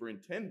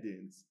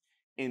superintendents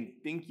in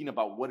thinking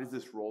about what does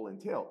this role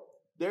entail?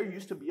 There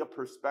used to be a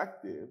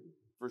perspective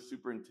for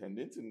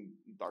superintendents, and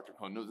Dr.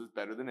 Cohn knows this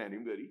better than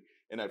anybody,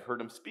 and I've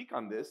heard him speak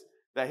on this,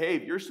 that, hey,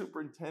 if you're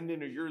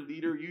superintendent or you're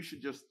leader, you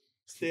should just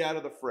stay out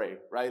of the fray,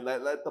 right?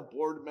 Let the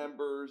board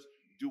members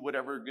do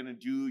whatever they're going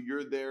to do.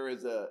 You're there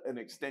as an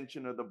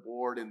extension of the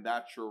board, and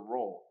that's your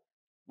role.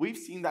 We've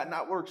seen that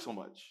not work so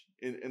much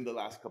in the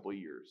last couple of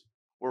years,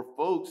 where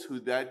folks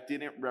that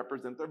didn't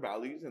represent their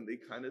values and they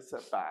kind of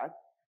set back,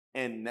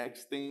 and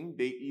next thing,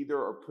 they either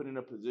are put in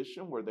a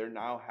position where they're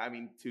now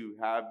having to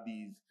have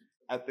these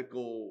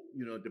ethical,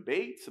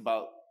 debates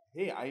about,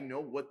 hey, I know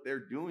what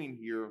they're doing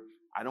here.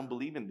 I don't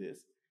believe in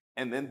this.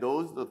 And then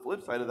the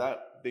flip side of that,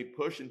 they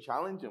push and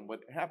challenge, and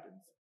what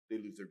happens? They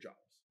lose their jobs,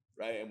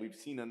 right? And we've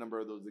seen a number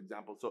of those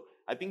examples. So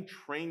I think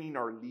training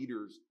our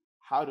leaders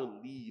how to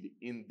lead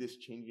in this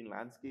changing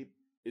landscape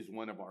is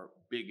one of our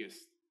biggest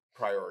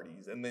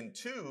priorities. And then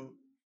 2,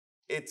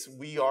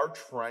 we are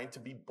trying to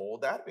be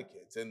bold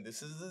advocates. And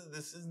this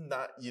is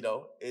not,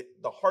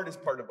 the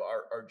hardest part of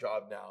our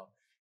job now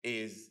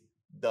is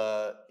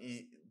the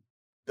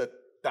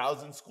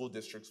 1,000 school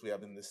districts we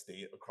have in this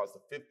state across the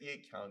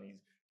 58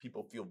 counties.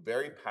 People feel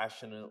very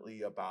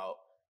passionately about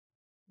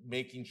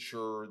making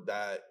sure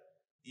that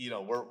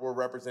we're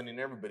representing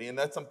everybody, and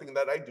that's something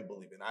that I do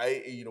believe in.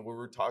 We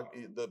were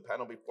talking. The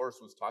panel before us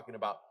was talking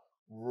about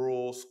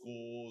rural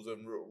schools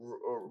and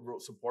rural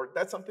support.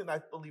 That's something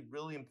I believe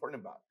really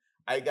important about.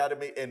 I got to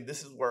make, and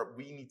this is where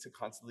we need to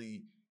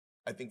constantly,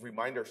 I think,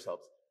 remind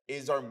ourselves: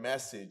 is our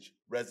message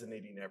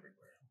resonating everywhere?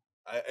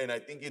 And I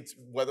think it's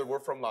whether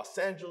we're from Los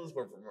Angeles,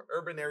 we're from an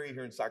urban area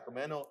here in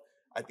Sacramento.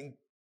 I think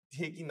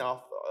taking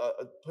off,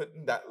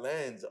 putting that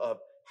lens of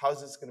how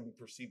is this going to be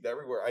perceived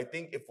everywhere. I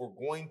think if we're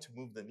going to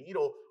move the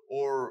needle,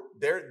 or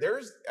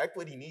there's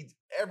equity needs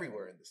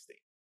everywhere in the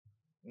state,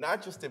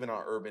 not just in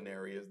our urban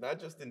areas, not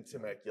just in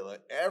Temecula,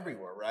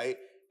 everywhere, right?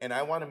 And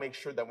I want to make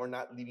sure that we're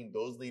not leaving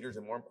those leaders,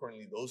 and more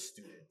importantly, those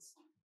students,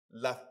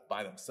 left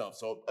by themselves.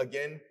 So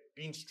again,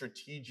 being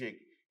strategic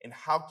in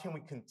how can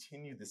we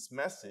continue this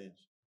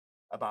message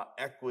about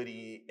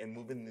equity and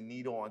moving the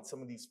needle on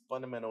some of these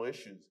fundamental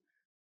issues,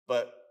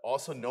 but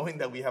also knowing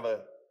that we have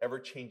a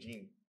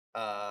ever-changing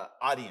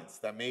audience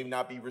that may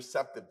not be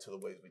receptive to the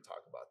ways we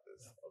talk about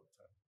this all the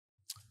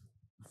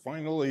time.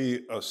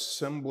 Finally,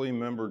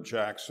 Assemblymember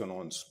Jackson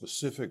on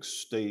specific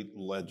state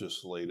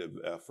legislative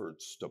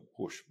efforts to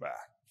push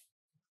back.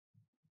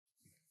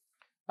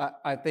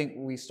 I think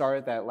we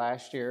started that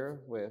last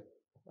year with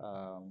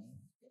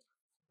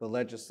the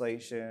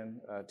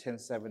legislation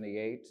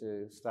 1078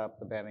 to stop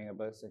the banning of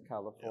books in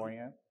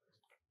California. Yeah.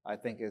 I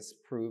think it's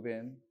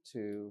proven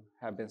to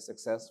have been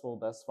successful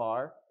thus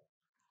far.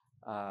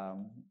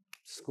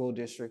 School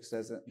districts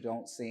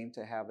don't seem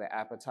to have the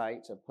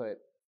appetite to put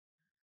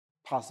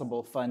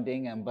possible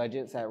funding and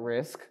budgets at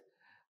risk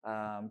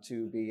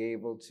to be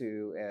able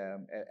to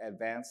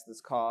advance this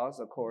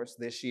cause. Of course,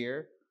 this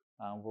year,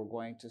 we're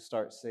going to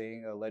start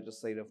seeing a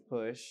legislative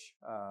push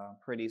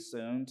pretty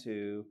soon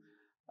to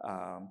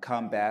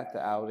combat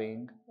the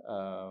outing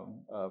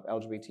of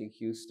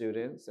LGBTQ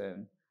students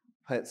and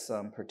put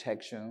some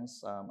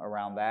protections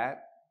around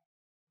that.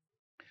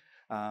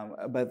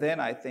 But then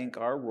I think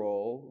our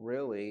role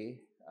really,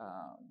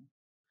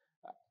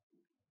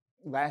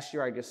 last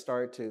year I just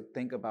started to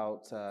think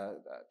about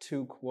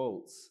 2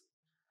 quotes.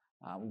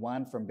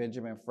 One from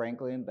Benjamin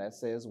Franklin that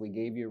says, "We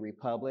gave you a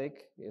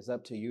republic, it's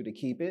up to you to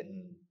keep it."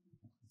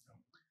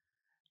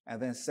 And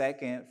then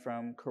second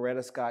from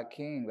Coretta Scott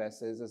King that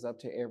says, "It's up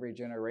to every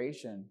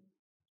generation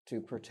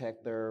to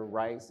protect their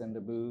rights and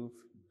to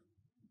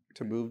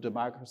move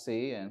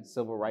democracy and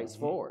civil rights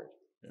forward."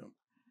 Yeah.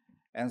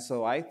 And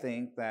so I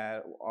think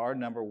that our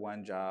number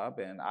one job,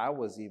 and I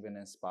was even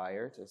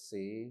inspired to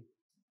see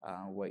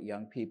what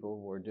young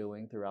people were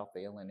doing throughout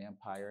the Inland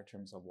Empire in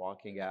terms of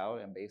walking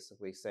out and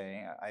basically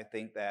saying, I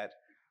think that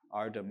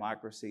our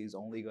democracy is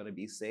only going to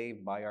be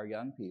saved by our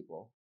young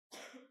people.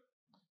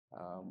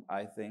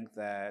 I think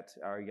that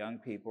our young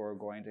people are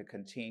going to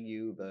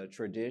continue the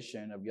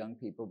tradition of young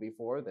people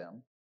before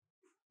them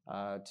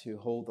to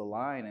hold the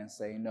line and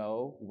say,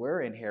 no,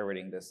 we're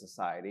inheriting this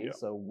society,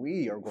 so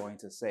we are going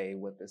to say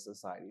what this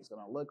society is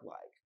going to look like.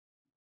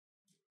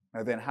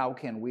 And then how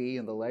can we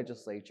in the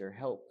legislature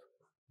help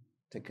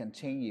to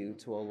continue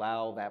to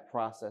allow that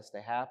process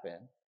to happen?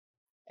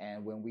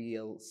 And when we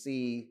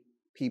see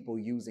people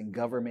using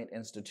government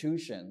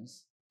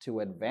institutions to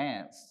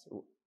advance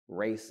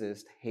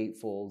racist,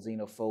 hateful,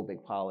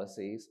 xenophobic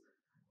policies,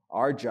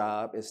 our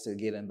job is to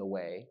get in the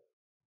way,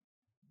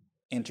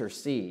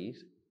 intercede,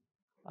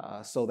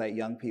 so that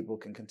young people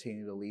can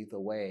continue to lead the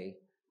way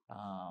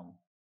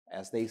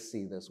as they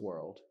see this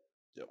world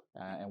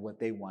and what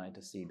they wanted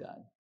to see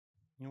done.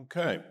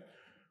 Okay.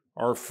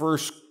 Our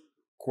first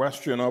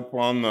question up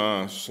on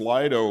the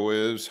Slido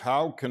is,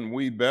 how can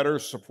we better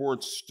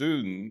support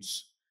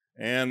students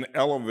and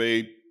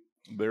elevate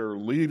their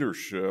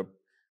leadership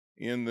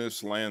in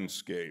this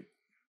landscape?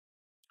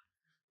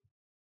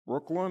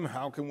 Brooklyn,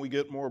 how can we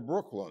get more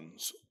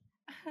Brooklyns?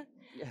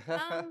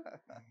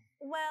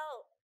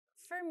 Well,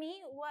 for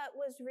me, what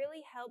was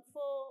really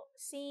helpful,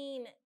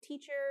 seeing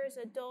teachers,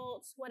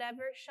 adults,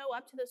 whatever, show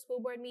up to the school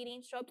board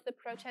meetings, show up to the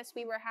protests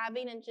we were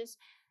having, and just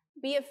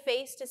be a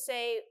face to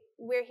say,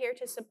 we're here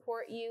to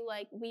support you.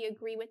 Like, we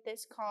agree with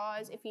this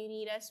cause. If you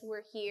need us,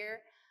 we're here.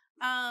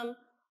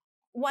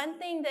 One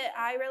thing that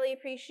I really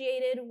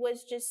appreciated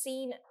was just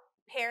seeing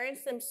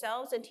parents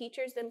themselves and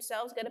teachers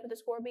themselves get up at the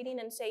school meeting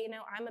and say, you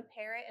know, I'm a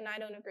parent and I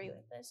don't agree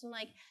with this. And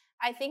like,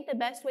 I think the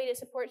best way to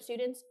support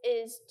students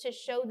is to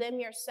show them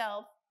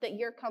yourself that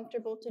you're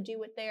comfortable to do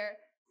what they're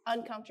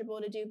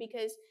uncomfortable to do.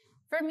 Because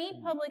for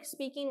me, public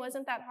speaking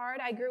wasn't that hard.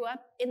 I grew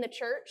up in the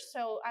church,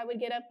 so I would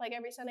get up like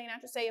every Sunday and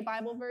have to say a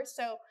Bible verse.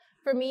 So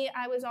for me,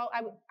 I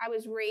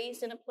was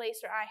raised in a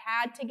place where I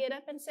had to get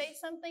up and say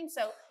something,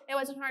 so it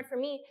wasn't hard for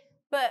me.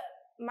 But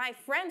my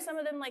friends, some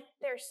of them, like,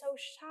 they're so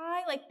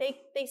shy. Like,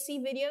 they see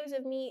videos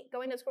of me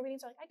going to school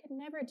meetings, like, I could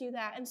never do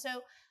that. And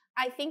so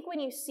I think when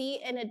you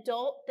see an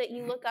adult that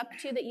you look up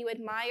to, that you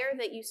admire,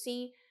 that you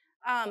see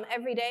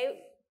every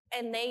day,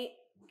 and they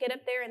get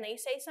up there and they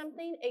say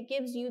something, it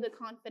gives you the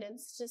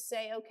confidence to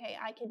say, okay,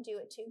 I can do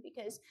it too,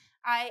 because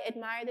I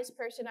admire this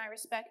person, I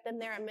respect them,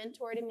 they're a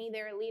mentor to me,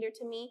 they're a leader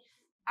to me.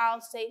 I'll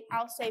say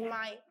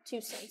my 2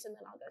 cents and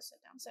then I'll go sit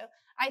down. So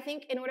I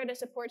think in order to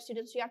support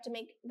students, you have to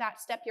make that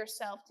step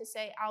yourself to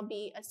say, I'll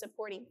be a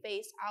supporting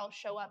face, I'll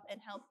show up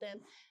and help them,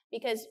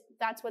 because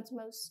that's what's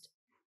most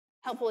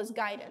helpful, is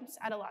guidance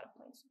at a lot of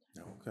points.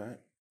 Okay.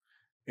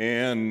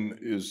 And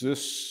is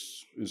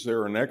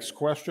there a next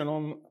question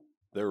on?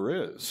 There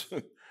is.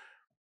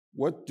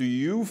 What do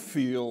you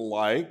feel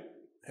like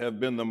have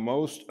been the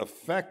most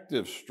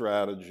effective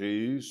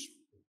strategies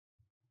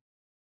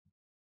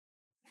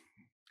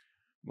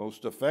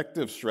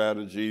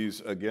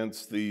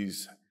against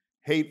these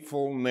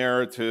hateful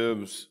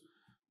narratives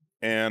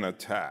and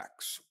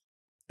attacks?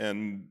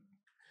 And,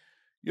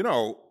 you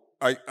know,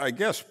 I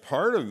guess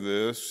part of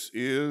this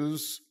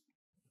is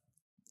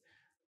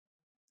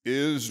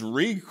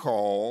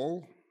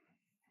recall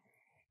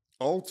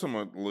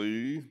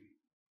ultimately,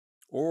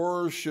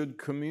 or should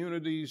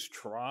communities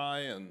try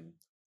and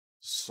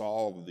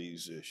solve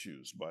these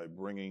issues by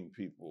bringing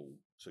people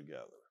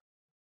together?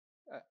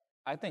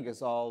 I think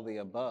it's all the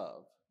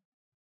above.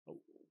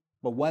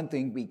 But one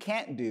thing we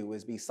can't do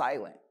is be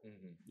silent.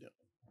 Mm-hmm. Yeah.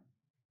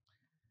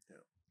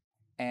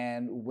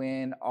 And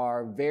when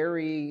our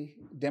very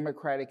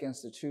democratic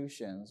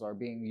institutions are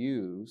being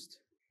used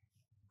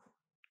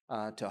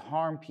to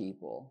harm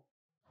people,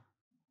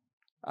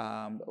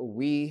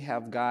 we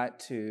have got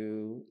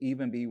to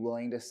even be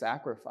willing to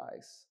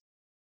sacrifice.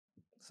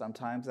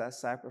 Sometimes that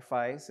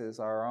sacrifice is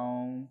our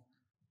own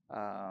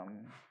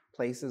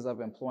places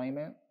of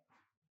employment.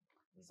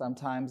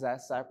 Sometimes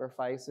that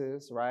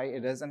sacrifices, right?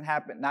 It doesn't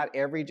happen. Not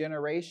every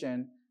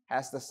generation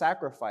has to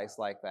sacrifice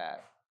like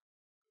that.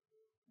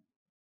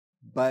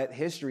 But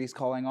history is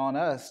calling on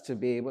us to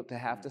be able to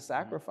have to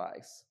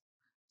sacrifice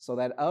so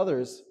that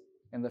others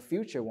in the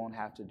future won't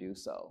have to do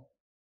so,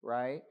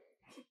 right?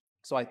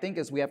 So I think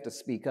as we have to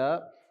speak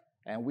up,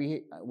 and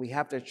we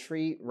have to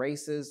treat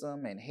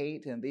racism and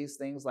hate and these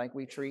things like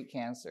we treat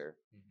cancer.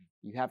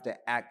 Mm-hmm. You have to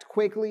act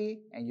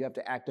quickly and you have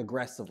to act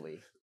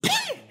aggressively,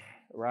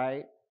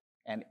 right?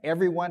 And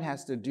everyone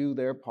has to do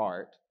their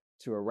part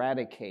to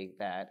eradicate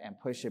that and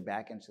push it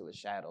back into the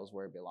shadows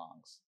where it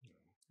belongs.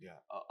 Yeah,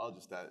 I'll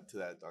just add to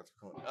that, Dr.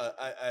 Cohn.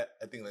 I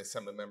think like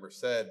Assemblymember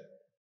said,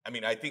 I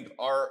mean, I think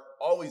our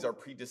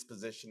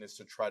predisposition is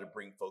to try to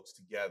bring folks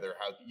together.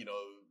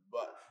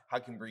 How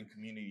can bring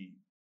community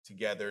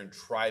together and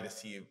try to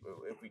see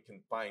if we can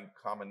find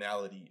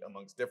commonality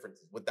amongst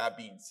differences. With that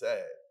being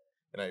said,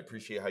 and I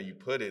appreciate how you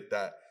put it,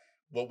 that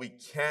what we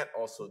can't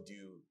also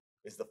do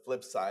is the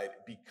flip side,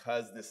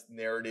 because this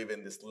narrative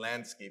and this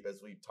landscape,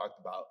 as we've talked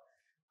about,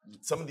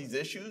 some of these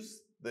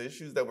issues, the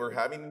issues that we're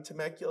having in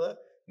Temecula,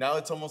 now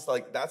it's almost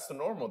like that's the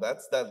normal.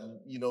 That's that,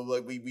 you know,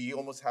 like we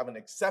almost have an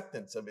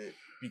acceptance of it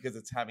because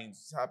it's happening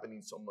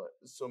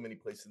so many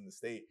places in the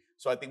state.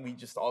 So I think we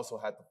just also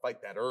had to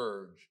fight that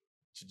urge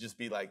to just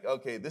be like,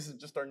 okay, this is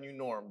just our new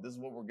norm. This is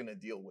what we're gonna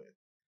deal with.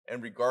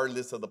 And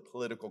regardless of the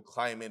political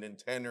climate and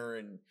tenor,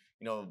 and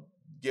you know,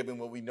 given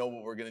what we know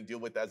what we're gonna deal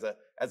with as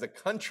a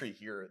country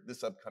here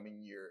this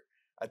upcoming year,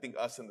 I think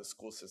us in the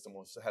school system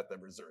will have to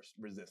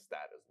resist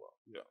that as well.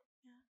 Yeah.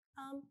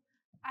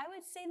 I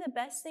would say the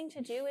best thing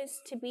to do is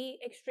to be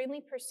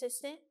extremely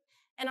persistent,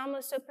 and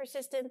almost so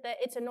persistent that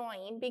it's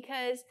annoying,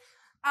 because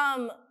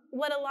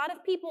what a lot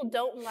of people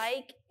don't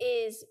like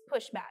is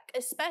pushback,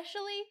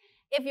 especially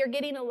if you're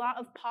getting a lot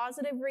of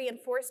positive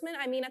reinforcement.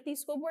 I mean, at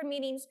these school board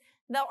meetings,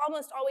 they'll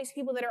almost always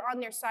people that are on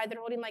their side that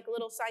are holding like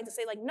little signs that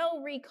say like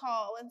no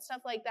recall and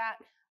stuff like that.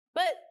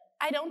 But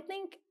I don't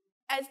think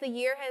as the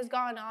year has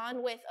gone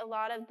on with a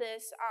lot of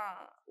this,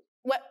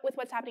 with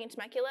what's happening in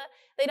Temecula,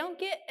 they don't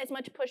get as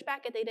much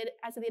pushback as they did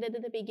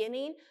at the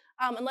beginning,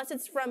 unless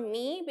it's from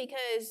me,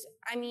 because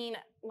I mean,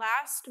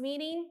 last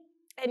meeting,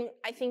 and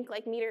I think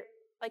like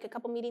a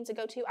couple meetings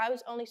ago too, I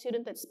was the only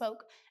student that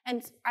spoke,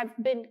 and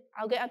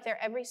I'll get up there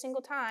every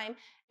single time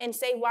and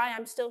say why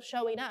I'm still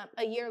showing up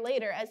a year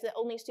later as the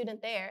only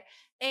student there.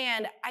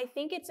 And I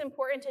think it's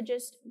important to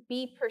just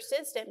be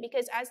persistent,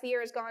 because as the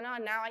year has gone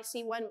on, now I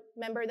see one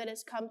member that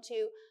has come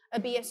to a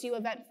BSU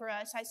event for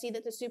us. I see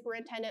that the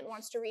superintendent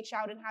wants to reach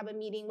out and have a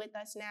meeting with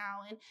us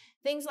now, and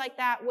things like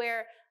that,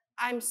 where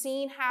I'm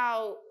seeing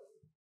how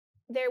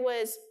there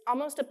was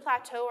almost a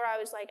plateau where I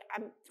was like,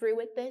 I'm through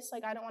with this.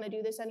 Like, I don't want to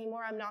do this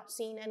anymore. I'm not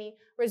seeing any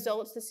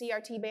results. The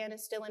CRT ban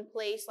is still in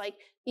place. Like,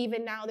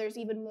 even now, there's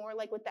even more,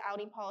 like with the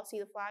outing policy,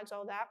 the flags,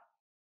 all that.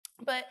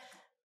 But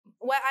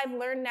what I've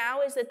learned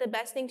now is that the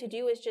best thing to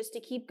do is just to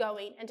keep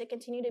going and to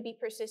continue to be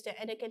persistent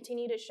and to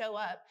continue to show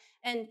up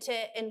and to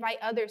invite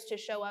others to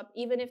show up,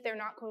 even if they're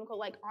not, quote unquote,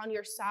 like on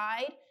your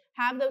side.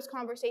 Have those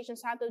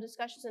conversations, have those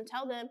discussions, and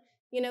tell them,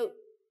 you know,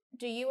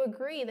 do you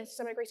agree that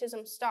systemic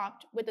racism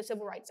stopped with the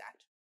Civil Rights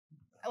Act?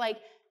 Like,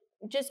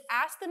 just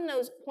ask them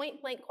those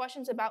point-blank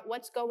questions about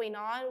what's going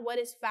on, what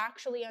is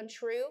factually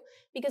untrue,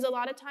 because a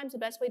lot of times the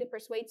best way to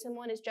persuade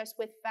someone is just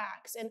with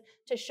facts, and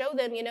to show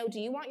them, you know, do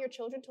you want your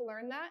children to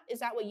learn that? Is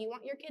that what you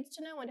want your kids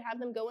to know? And to have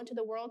them go into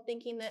the world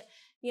thinking that,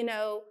 you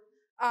know,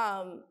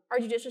 our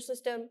judicial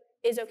system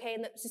is okay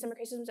and that systemic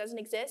racism doesn't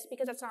exist,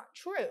 because that's not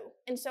true.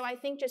 And so I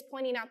think just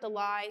pointing out the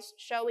lies,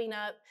 showing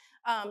up,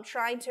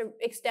 trying to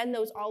extend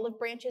those olive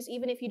branches,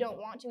 even if you don't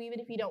want to, even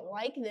if you don't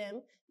like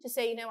them, to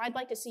say, you know, I'd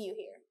like to see you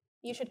here.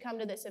 You should come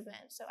to this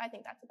event. So I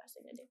think that's the best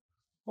thing to do.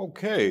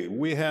 Okay,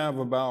 we have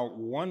about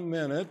 1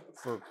 minute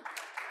for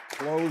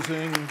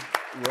closing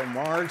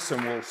remarks,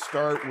 and we'll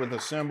start with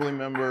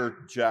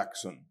Assemblymember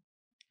Jackson.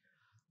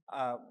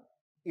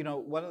 You know,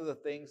 one of the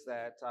things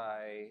that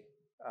I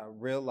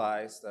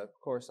realized, of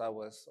course, I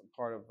was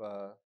part of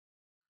a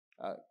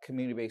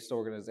community-based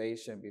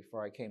organization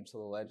before I came to the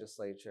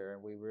legislature,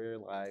 and we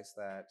realized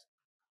that,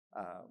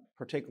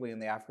 particularly in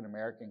the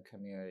African-American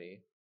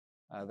community,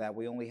 that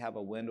we only have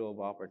a window of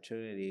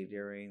opportunity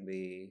during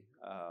the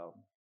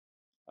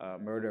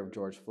murder of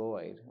George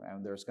Floyd,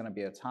 and there's going to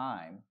be a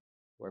time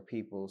where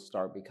people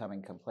start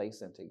becoming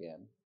complacent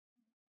again.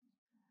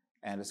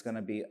 And it's going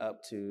to be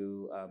up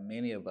to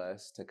many of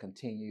us to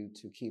continue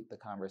to keep the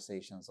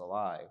conversations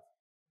alive.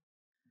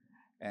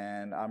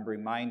 And I'm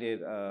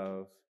reminded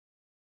of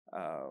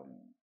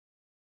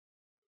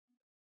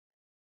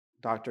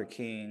Dr.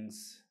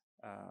 King's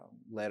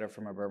letter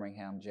from a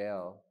Birmingham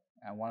jail.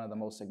 And one of the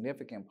most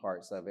significant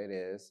parts of it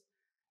is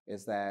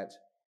that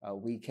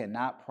we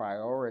cannot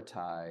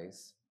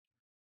prioritize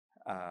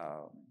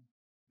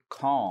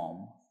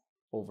calm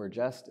over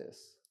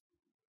justice,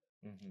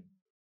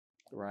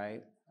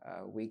 right?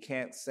 We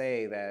can't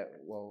say that,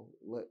 well,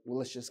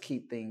 let's just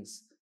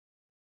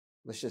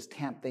let's just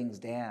tamp things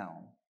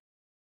down,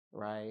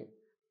 right?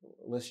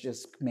 Let's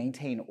just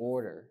maintain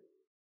order,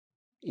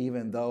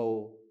 even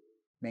though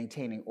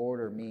maintaining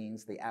order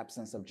means the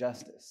absence of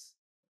justice.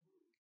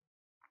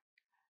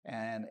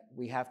 And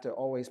we have to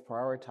always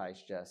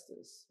prioritize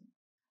justice,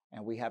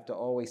 and we have to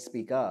always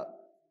speak up,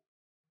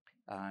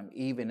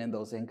 even in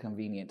those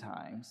inconvenient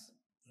times,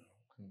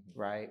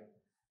 right?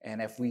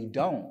 And if we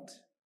don't,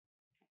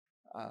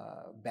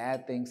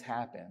 bad things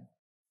happen.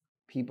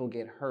 People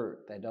get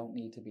hurt that don't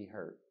need to be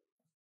hurt.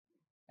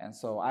 And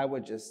so I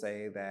would just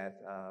say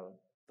that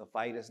the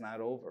fight is not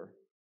over.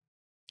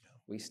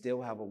 We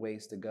still have a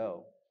ways to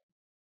go.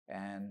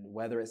 And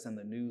whether it's in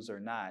the news or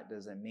not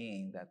doesn't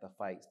mean that the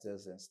fight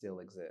doesn't still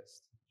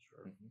exist.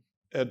 Sure.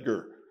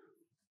 Edgar.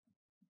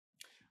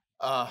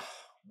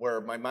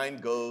 Where my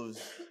mind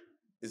goes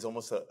is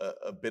almost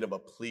a bit of a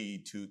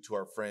plea to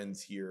our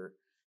friends here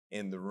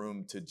in the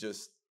room to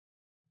just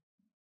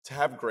to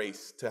have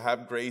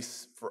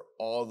grace for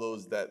all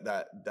those that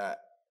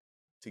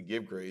to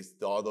give grace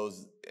to all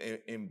those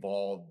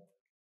involved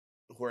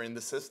who are in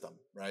the system,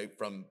 right?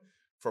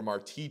 From our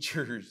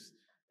teachers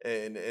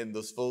and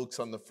those folks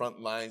on the front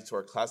lines, to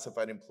our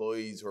classified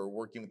employees who are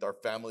working with our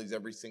families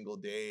every single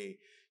day,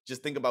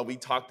 Just think about, we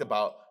talked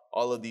about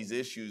all of these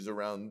issues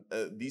around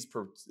these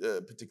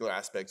particular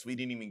aspects. We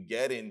didn't even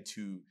get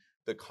into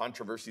the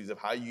controversies of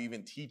how you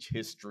even teach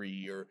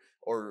history,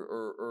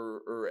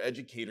 or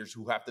educators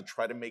who have to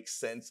try to make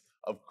sense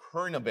of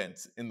current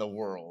events in the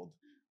world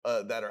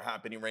that are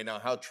happening right now,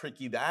 how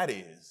tricky that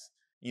is,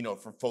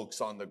 for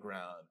folks on the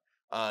ground.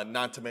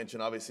 Not to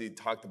mention, obviously,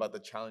 talked about the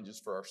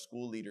challenges for our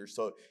school leaders.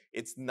 So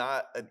it's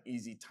not an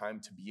easy time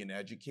to be an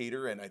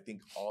educator. And I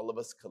think all of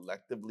us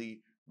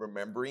collectively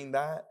remembering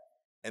that,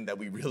 and that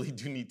we really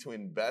do need to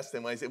invest.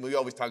 And when I say, we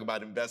always talk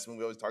about investment,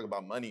 we always talk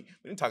about money.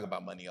 We didn't talk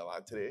about money a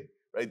lot today,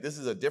 right? This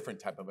is a different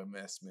type of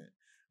investment.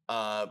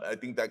 I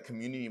think that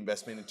community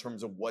investment in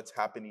terms of what's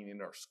happening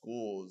in our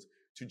schools,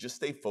 to just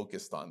stay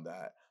focused on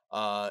that.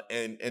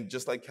 And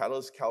just like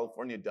Catalyst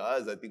California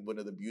does, I think one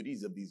of the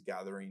beauties of these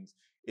gatherings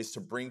is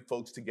to bring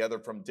folks together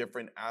from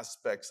different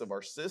aspects of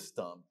our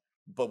system,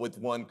 but with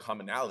one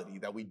commonality,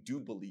 that we do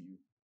believe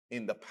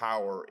in the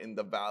power, in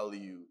the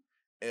value,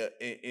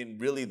 in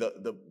really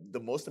the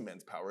most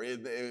immense power is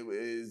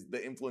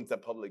the influence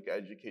that public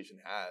education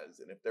has.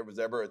 And if there was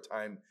ever a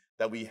time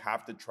that we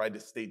have to try to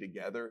stay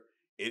together,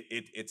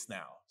 it's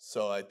now.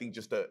 So I think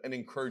just an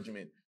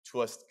encouragement to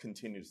us to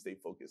continue to stay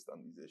focused on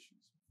these issues.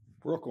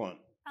 Brooklyn.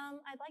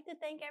 I'd like to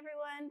thank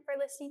everyone for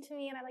listening to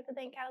me, and I'd like to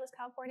thank Catalyst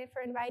California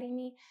for inviting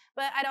me.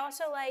 But I'd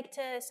also like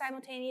to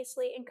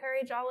simultaneously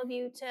encourage all of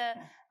you to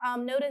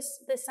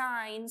notice the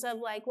signs of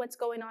like what's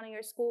going on in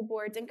your school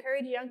boards.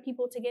 Encourage young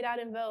people to get out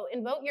and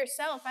vote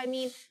yourself. I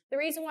mean, the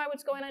reason why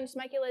what's going on in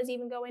Temecula is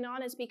even going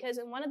on is because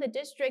in one of the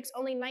districts,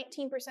 only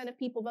 19% of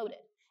people voted.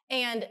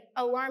 And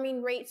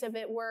alarming rates of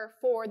it were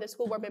for the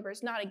school board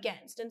members, not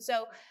against. And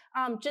so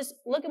just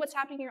look at what's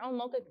happening in your own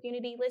local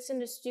community. Listen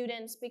to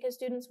students, because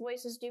students'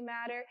 voices do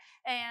matter.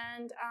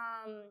 And,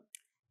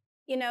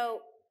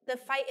 the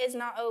fight is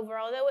not over.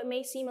 Although it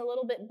may seem a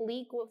little bit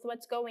bleak with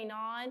what's going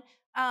on,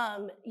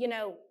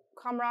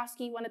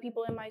 Komrosky, one of the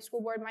people in my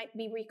school board, might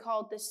be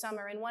recalled this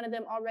summer, and one of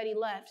them already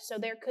left. So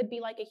there could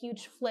be like a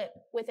huge flip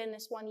within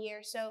this 1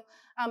 year. So,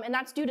 and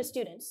that's due to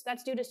students.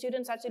 That's due to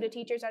students. That's due to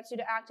teachers. That's due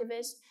to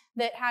activists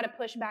that had to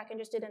push back and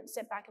just didn't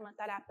sit back and let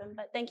that happen.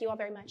 But thank you all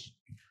very much.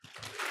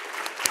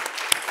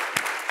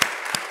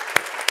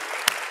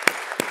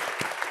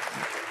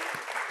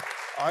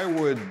 I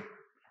would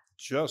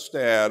just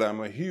add,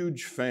 I'm a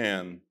huge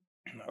fan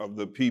of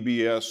the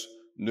PBS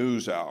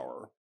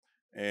NewsHour,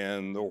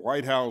 and the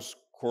White House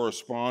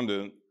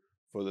correspondent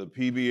for the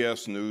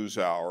PBS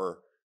NewsHour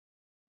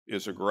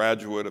is a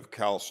graduate of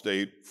Cal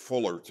State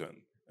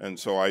Fullerton. And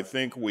so I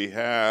think we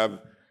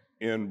have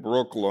in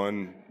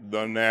Brooklyn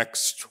the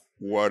next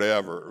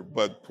whatever.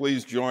 But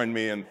please join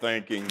me in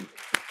thanking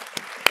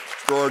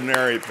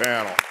extraordinary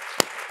panel.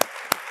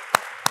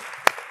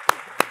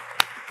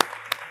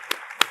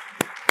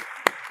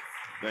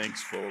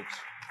 Thanks, folks.